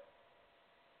what?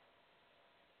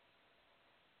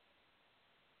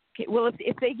 Okay. Well,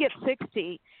 if they get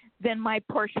 60, then my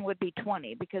portion would be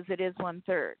 20 because it is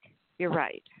 1/3. You're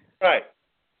right. Right.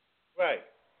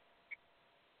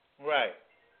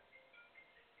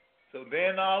 So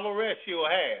then all the rest you'll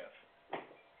have.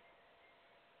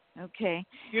 Okay.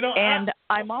 You know, and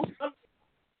I'm also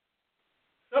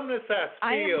some of this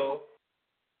I feel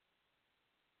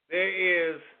there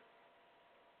is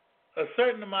a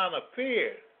certain amount of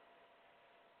fear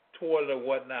toward it or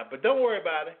whatnot. But don't worry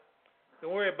about it.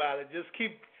 Don't worry about it. Just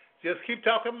keep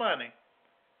talking money.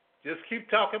 Just keep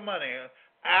talking money.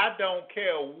 I don't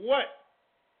care what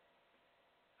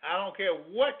I don't care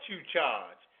what you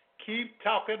charge. Keep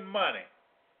talking money.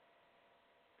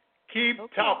 Keep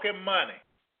talking money.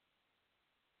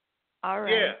 All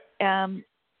right. Yeah.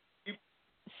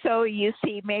 So you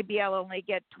see, maybe I'll only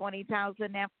get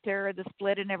 20,000 after the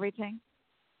split and everything.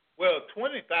 Well,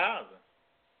 20,000.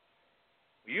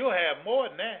 You'll have more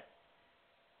than that.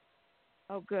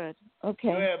 Oh, good. Okay.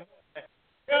 You'll have more than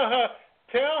that.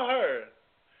 Tell her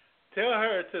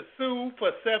to sue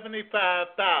for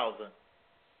 75,000.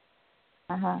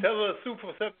 Uh-huh. Tell her to sue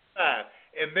for 75,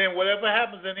 and then whatever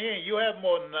happens in the end, you have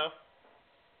more than enough.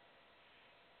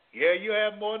 Yeah, you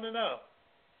have more than enough.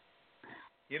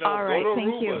 You know, all right, go to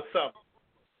thank Aruba you. or something.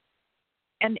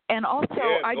 And also,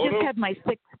 Yeah, I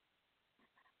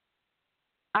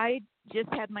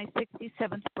just had my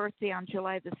 67th birthday on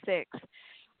July the 6th.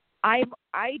 I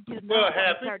do not Well, want to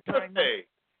happy start drawing. birthday.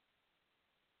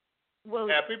 Well,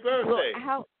 happy birthday.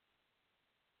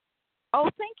 Oh,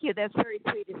 thank you. That's very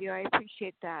sweet of you. I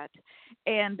appreciate that.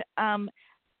 And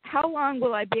how long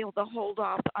will I be able to hold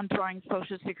off on drawing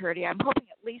Social Security? I'm hoping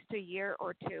at least a year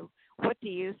or two. What do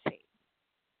you see?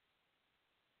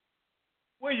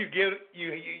 Well, you get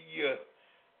you.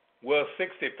 Well,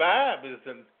 65 is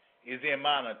the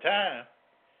amount of time.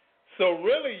 So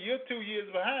really, you're 2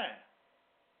 years behind.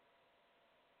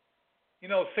 You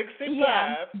know,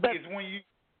 65 is when you.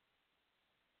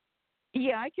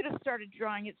 Yeah, I could have started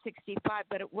drawing at 65,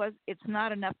 but it's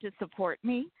not enough to support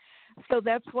me. So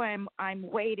that's why I'm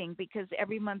waiting, because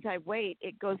every month I wait,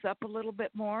 it goes up a little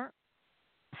bit more.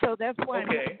 So that's why I'm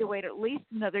going to wait at least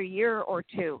another year or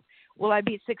two. Will I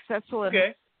be successful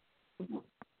in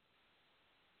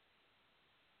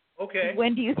Okay.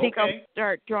 When do you think I'll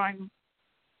start drawing?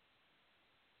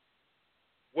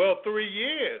 Well, 3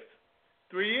 years.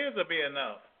 3 years will be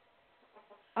enough.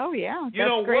 Oh, yeah.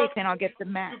 That's great. Then I'll get the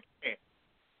max.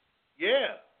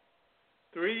 Yeah.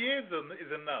 3 years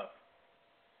is enough.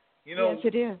 You know, yes,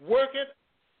 it is. Work it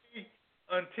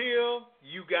until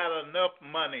you got enough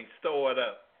money stored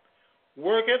up.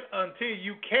 Work it until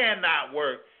you cannot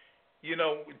work. You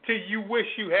know, till you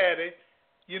wish you had it.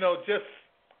 You know, just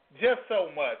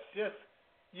so much. Just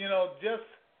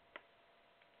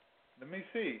let me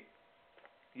see.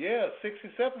 Yeah,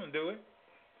 67 will do it.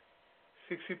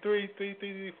 63,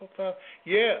 3, 4, 5.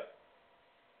 Yeah.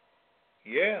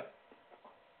 Yeah.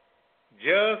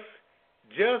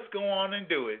 Just go on and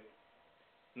do it.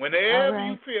 Whenever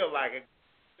you feel like it,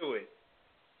 do it.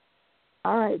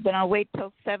 All right, then I'll wait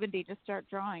till 70 to start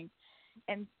drawing.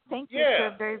 And thank you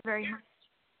so very, very much.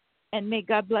 And may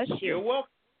God bless you. You're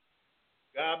welcome.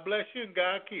 God bless you and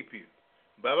God keep you.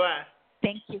 Bye-bye.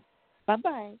 Thank you.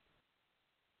 Bye-bye.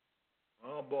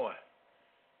 Oh, boy.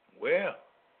 Well.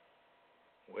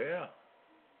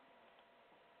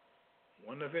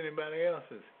 Wonder if anybody else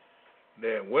is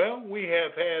there. Well, we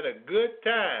have had a good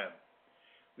time.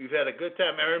 We've had a good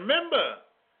time. And remember,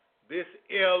 this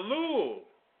Elul,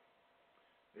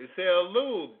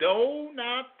 do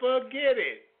not forget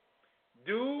it.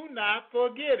 Do not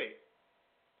forget it.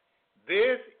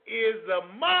 This is the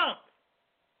month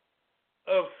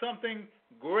of something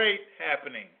great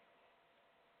happening.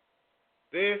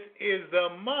 This is the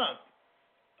month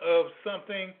of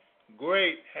something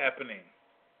great happening.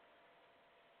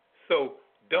 So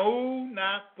do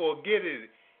not forget it.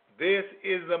 This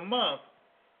is the month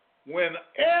when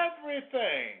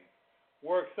everything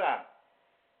works out.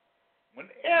 When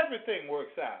everything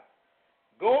works out,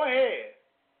 go ahead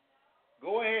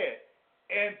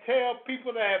and tell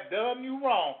people that have done you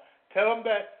wrong, tell them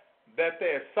that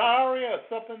they're sorry or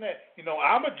something that,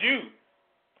 I'm a Jew,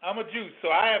 so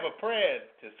I have a prayer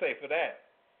to say for that.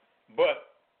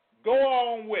 But go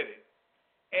on with it.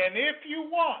 And if you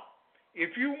want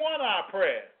our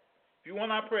prayer, you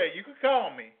can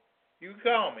call me.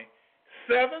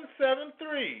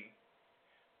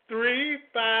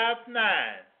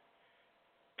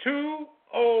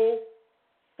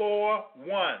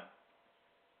 773-359-2041.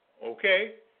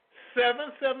 Okay?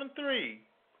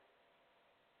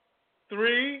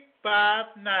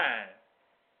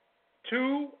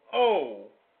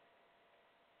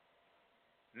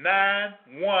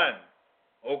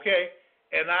 Okay?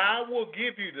 And I will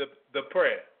give you the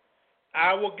prayer.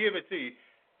 I will give it to you.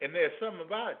 And there's something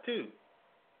about it, too.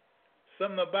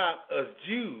 Something about us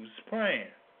Jews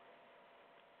praying.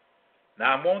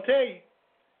 Now, I'm going to tell you,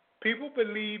 people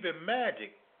believe in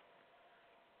magic.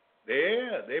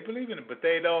 Yeah, they believe in it, but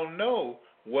they don't know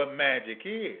what magic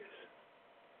is.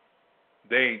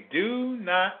 They do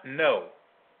not know.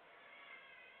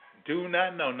 Do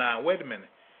not know. Now, wait a minute.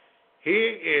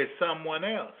 Here is someone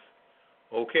else.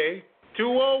 Okay?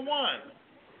 201.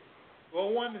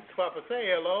 201 is Papa. Say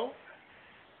hello.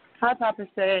 Hi, Papa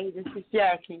Say. This is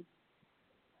Jackie.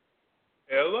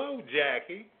 Hello,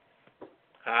 Jackie.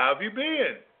 How have you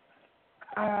been?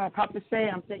 Papa Say,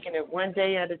 I'm taking it one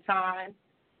day at a time.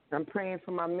 I'm praying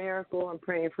for my miracle. I'm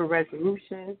praying for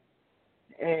resolution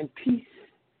and peace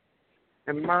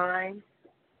and mind.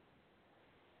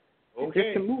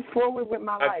 Okay. Just to move forward with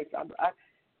my life.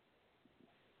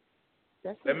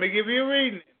 Let me give you a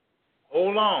reading.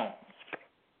 Hold on.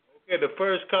 Okay, the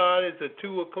first card is the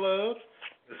Two of Clubs.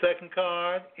 The second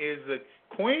card is the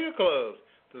Queen of Clubs.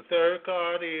 The third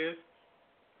card is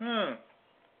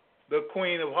the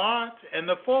Queen of Hearts. And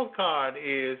the fourth card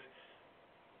is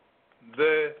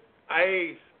the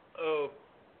Ace of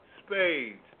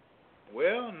Spades.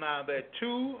 Well, now that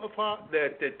Two of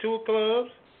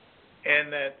Clubs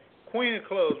and that Queen of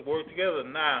Clubs work together.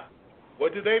 Now,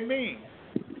 what do they mean?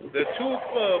 The Two of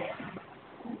Clubs,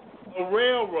 a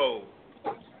railroad.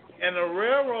 And a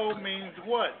railroad means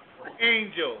what?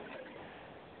 Angels.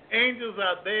 Angels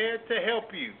are there to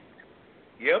help you.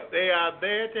 Yep, they are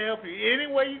there to help you.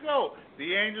 Anywhere you go,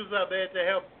 the angels are there to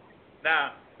help you.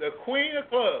 Now, the Queen of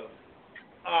Clubs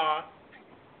are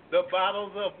the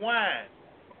bottles of wine,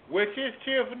 which is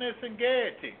cheerfulness and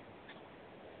gaiety.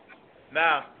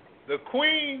 Now, the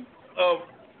Queen of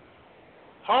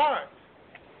Hearts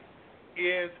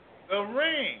is the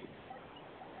ring.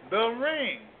 The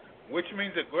ring, which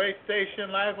means a great station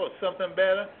in life or something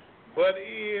better, but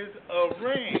is a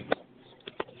ring.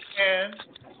 And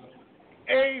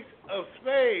Ace of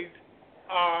Spades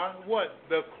are what?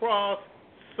 The crossed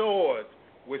swords,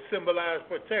 which symbolize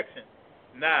protection.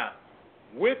 Now,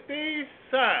 with these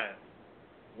signs,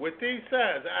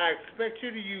 I expect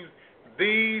you to use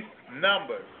these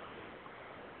numbers.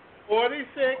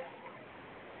 46,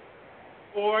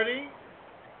 40,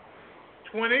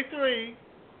 23,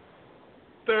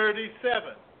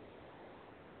 37.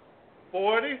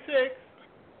 46,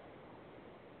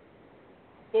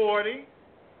 40,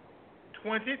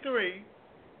 23,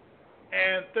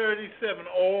 and 37.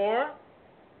 Or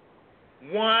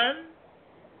 1,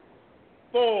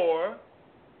 4,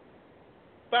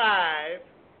 5,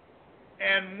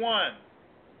 and 1.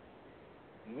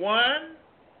 1,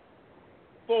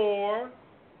 4,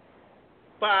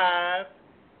 5,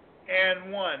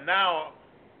 and 1. Now,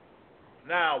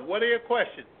 what are your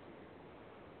questions?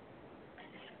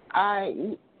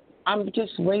 I'm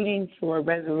just waiting for a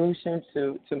resolution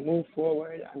to move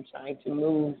forward. I'm trying to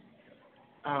move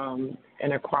and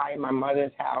acquire my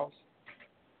mother's house.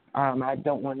 I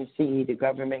don't want to see the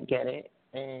government get it,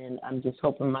 and I'm just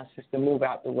hoping my sister move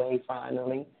out the way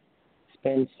finally. It's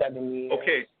been 7 years.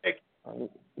 Okay.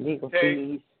 Legal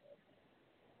fees.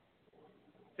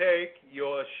 Take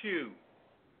your shoe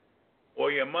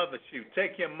or your mother's shoe.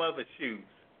 Take your mother's shoes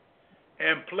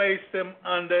and place them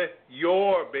under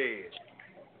your bed.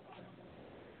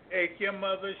 Take your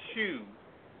mother's shoes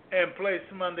and place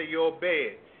them under your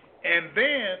bed. And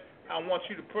then I want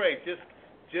you to pray.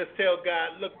 Just tell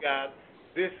God, look, God,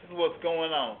 this is what's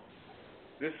going on.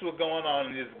 This is what's going on.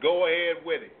 And just go ahead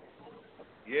with it.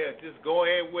 Yeah, just go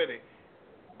ahead with it.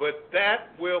 But that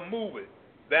will move it.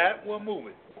 That will move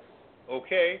it.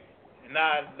 Okay?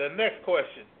 Now, the next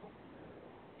question.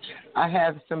 I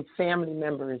have some family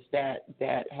members that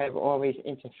have always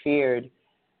interfered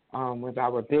with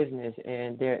our business,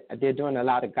 and they're doing a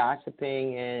lot of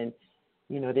gossiping, and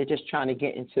they're just trying to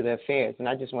get into the affairs, and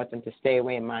I just want them to stay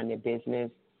away and mind their business.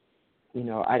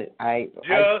 I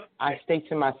stay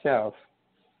to myself.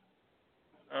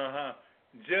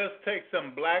 Just take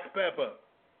some black pepper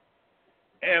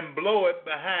and blow it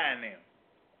behind them.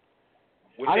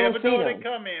 Whichever door they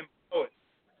come in, blow it.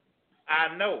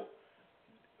 I know.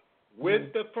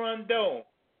 With the front door,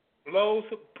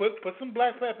 put some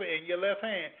black pepper in your left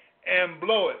hand and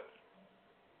blow it.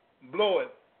 Blow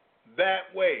it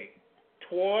that way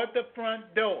toward the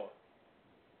front door.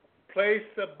 Place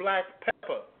the black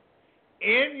pepper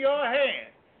in your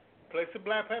hand. Place the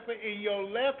black pepper in your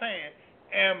left hand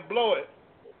and blow it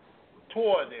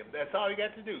toward them. That's all you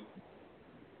got to do.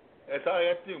 That's all you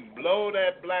have to do. Blow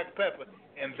that black pepper,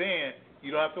 and then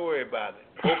you don't have to worry about it.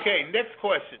 Okay, next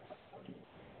question.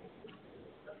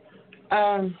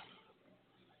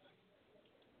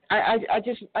 I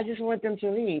just want them to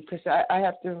leave because I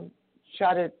have to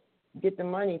try to get the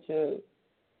money to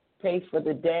pay for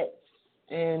the debts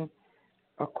and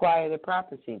acquire the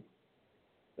property.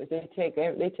 But they took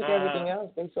everything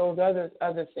else. They sold other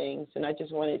things, and I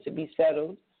just want it to be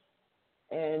settled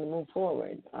and move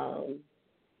forward.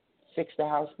 Fix the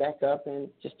house back up and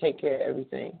just take care of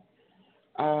everything.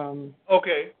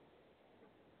 Okay.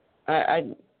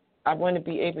 I want to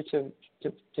be able to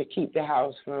keep the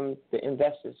house from the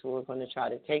investors who are going to try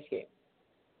to take it.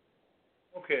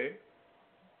 Okay.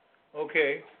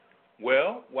 Okay.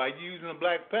 Well, while you're using the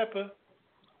black pepper,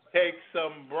 take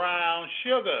some brown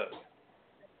sugar.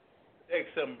 Take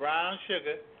some brown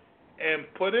sugar and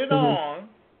put it on.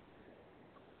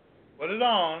 Put it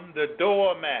on the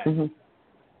doormat.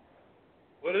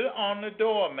 Put it on the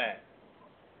doormat.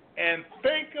 And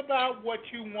think about what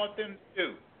you want them to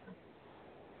do.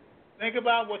 Think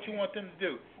about what you want them to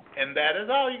do. And that is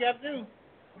all you got to do.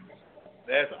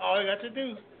 That's all you got to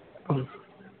do.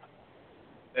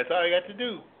 That's all you got to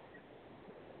do.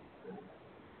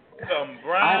 Some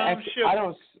brown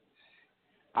sugar.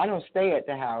 I don't stay at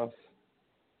the house.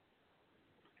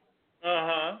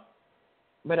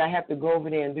 But I have to go over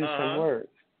there and do some work.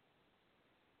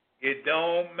 It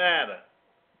don't matter.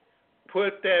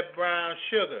 Put that brown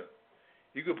sugar.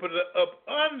 You can put it up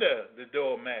under the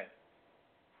doormat.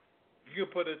 You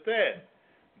can put it there.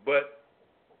 But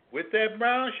with that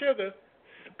brown sugar,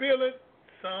 spill it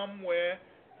somewhere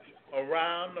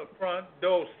around the front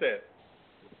doorstep.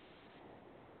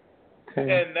 Okay.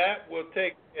 And that will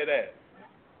take care of that.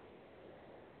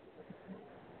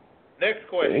 Next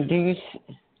question.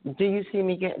 Do you see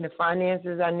me getting the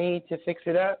finances I need to fix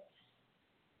it up?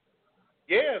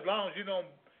 Yeah, as long as you don't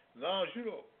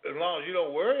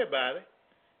worry about it,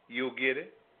 you'll get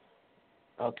it.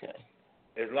 Okay.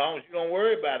 As long as you don't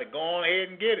worry about it, go on ahead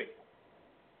and get it.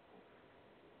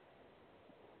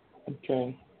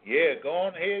 Okay. Yeah, go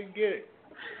on ahead and get it.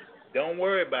 Don't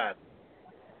worry about it.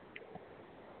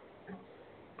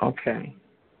 Okay.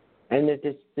 And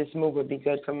this move would be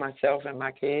good for myself and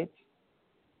my kids?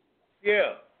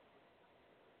 Yeah.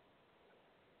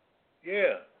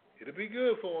 Yeah. It'll be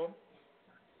good for them.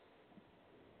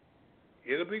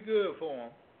 It'll be good for them.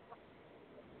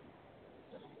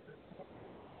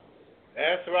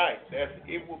 That's right.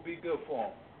 It will be good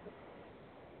for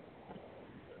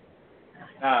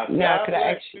them. Now, could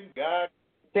I ask you?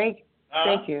 Thank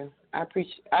you. I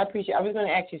appreciate. I was going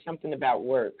to ask you something about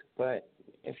work, but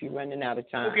if you're running out of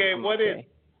time, okay. What is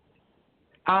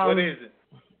it?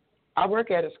 I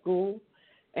work at a school,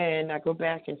 and I go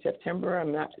back in September.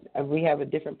 We have a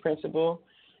different principal,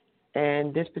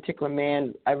 and this particular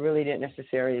man, I really didn't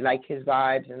necessarily like his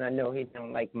vibes, and I know he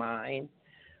don't like mine.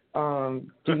 Do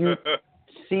you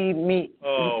see me?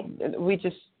 We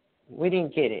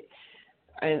didn't get it,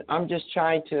 and I'm just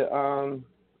trying to.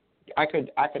 I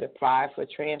could apply for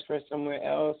transfer somewhere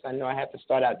else. I know I have to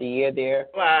start out the year there.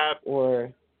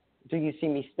 Or do you see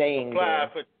me staying there?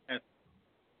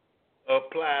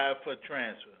 Apply for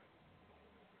transfer.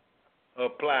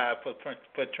 Apply for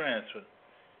transfer.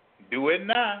 Do it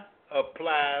now.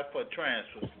 Apply for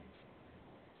transfer.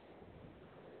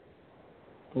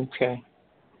 Okay.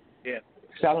 Yeah.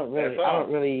 So I don't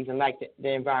really even like the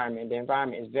environment. The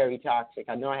environment is very toxic.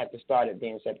 I know I have to start it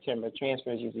there in September.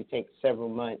 Transfers usually take several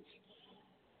months.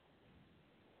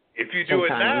 If you do it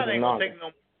now, it ain't gonna take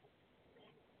no.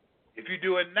 If you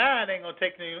do it now, it ain't gonna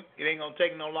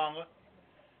take no longer.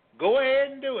 Go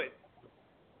ahead and do it.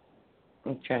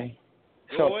 Okay.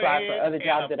 So apply for other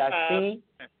jobs that I see.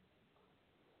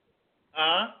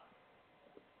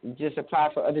 Just apply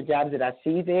for other jobs that I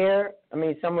see there. I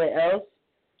mean, somewhere else.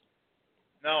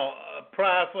 No,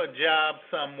 apply for a job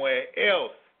somewhere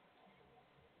else.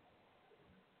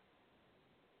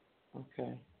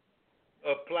 Okay.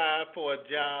 Apply for a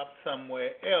job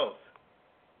somewhere else.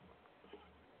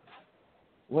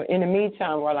 Well, in the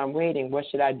meantime, while I'm waiting, what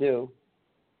should I do?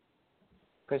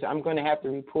 Because I'm going to have to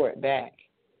report back.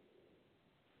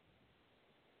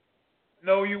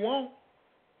 No, you won't.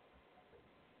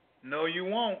 No, you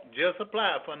won't. Just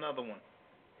apply for another one.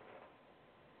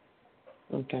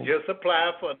 Okay. Just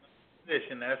apply for another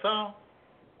position. That's all.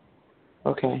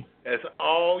 Okay. That's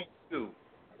all you do.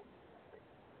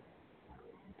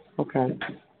 Okay.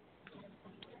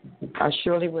 I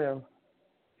surely will.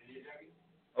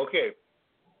 Okay.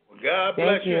 Well, God Thank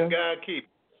bless you. you. And God keep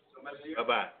you.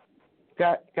 Bye-bye.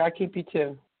 God keep you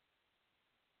too.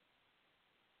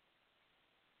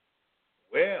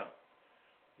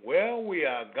 Well, we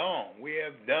are gone. We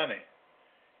have done it.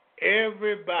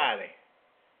 Everybody,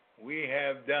 we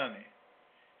have done it.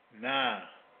 Now,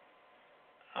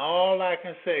 all I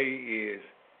can say is,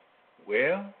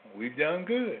 well, we've done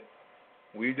good.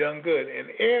 We've done good. And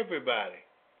everybody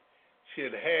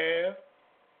should have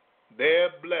their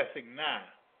blessing now.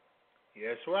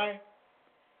 That's right.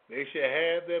 They should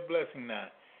have their blessing now.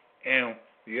 And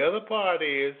the other part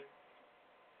is,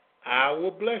 I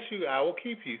will bless you. I will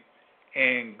keep you.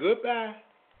 And goodbye.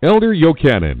 Elder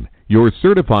Yochanan, your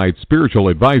certified spiritual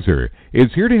advisor,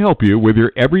 is here to help you with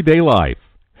your everyday life.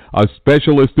 A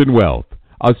specialist in wealth,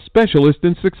 a specialist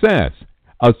in success,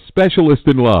 a specialist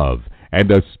in love,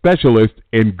 and a specialist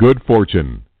in good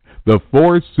fortune. The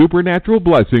 4 supernatural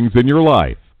blessings in your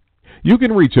life. You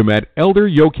can reach him at Elder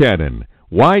Yochanan,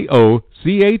 Yochanan,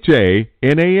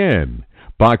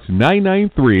 Box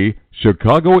 993,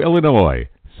 Chicago, Illinois,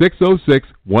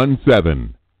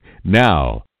 60617.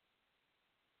 Now,